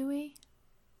 Do we?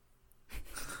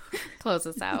 Close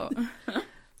us out.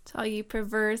 To all you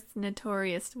perverse,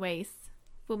 notorious wastes,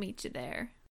 we'll meet you there.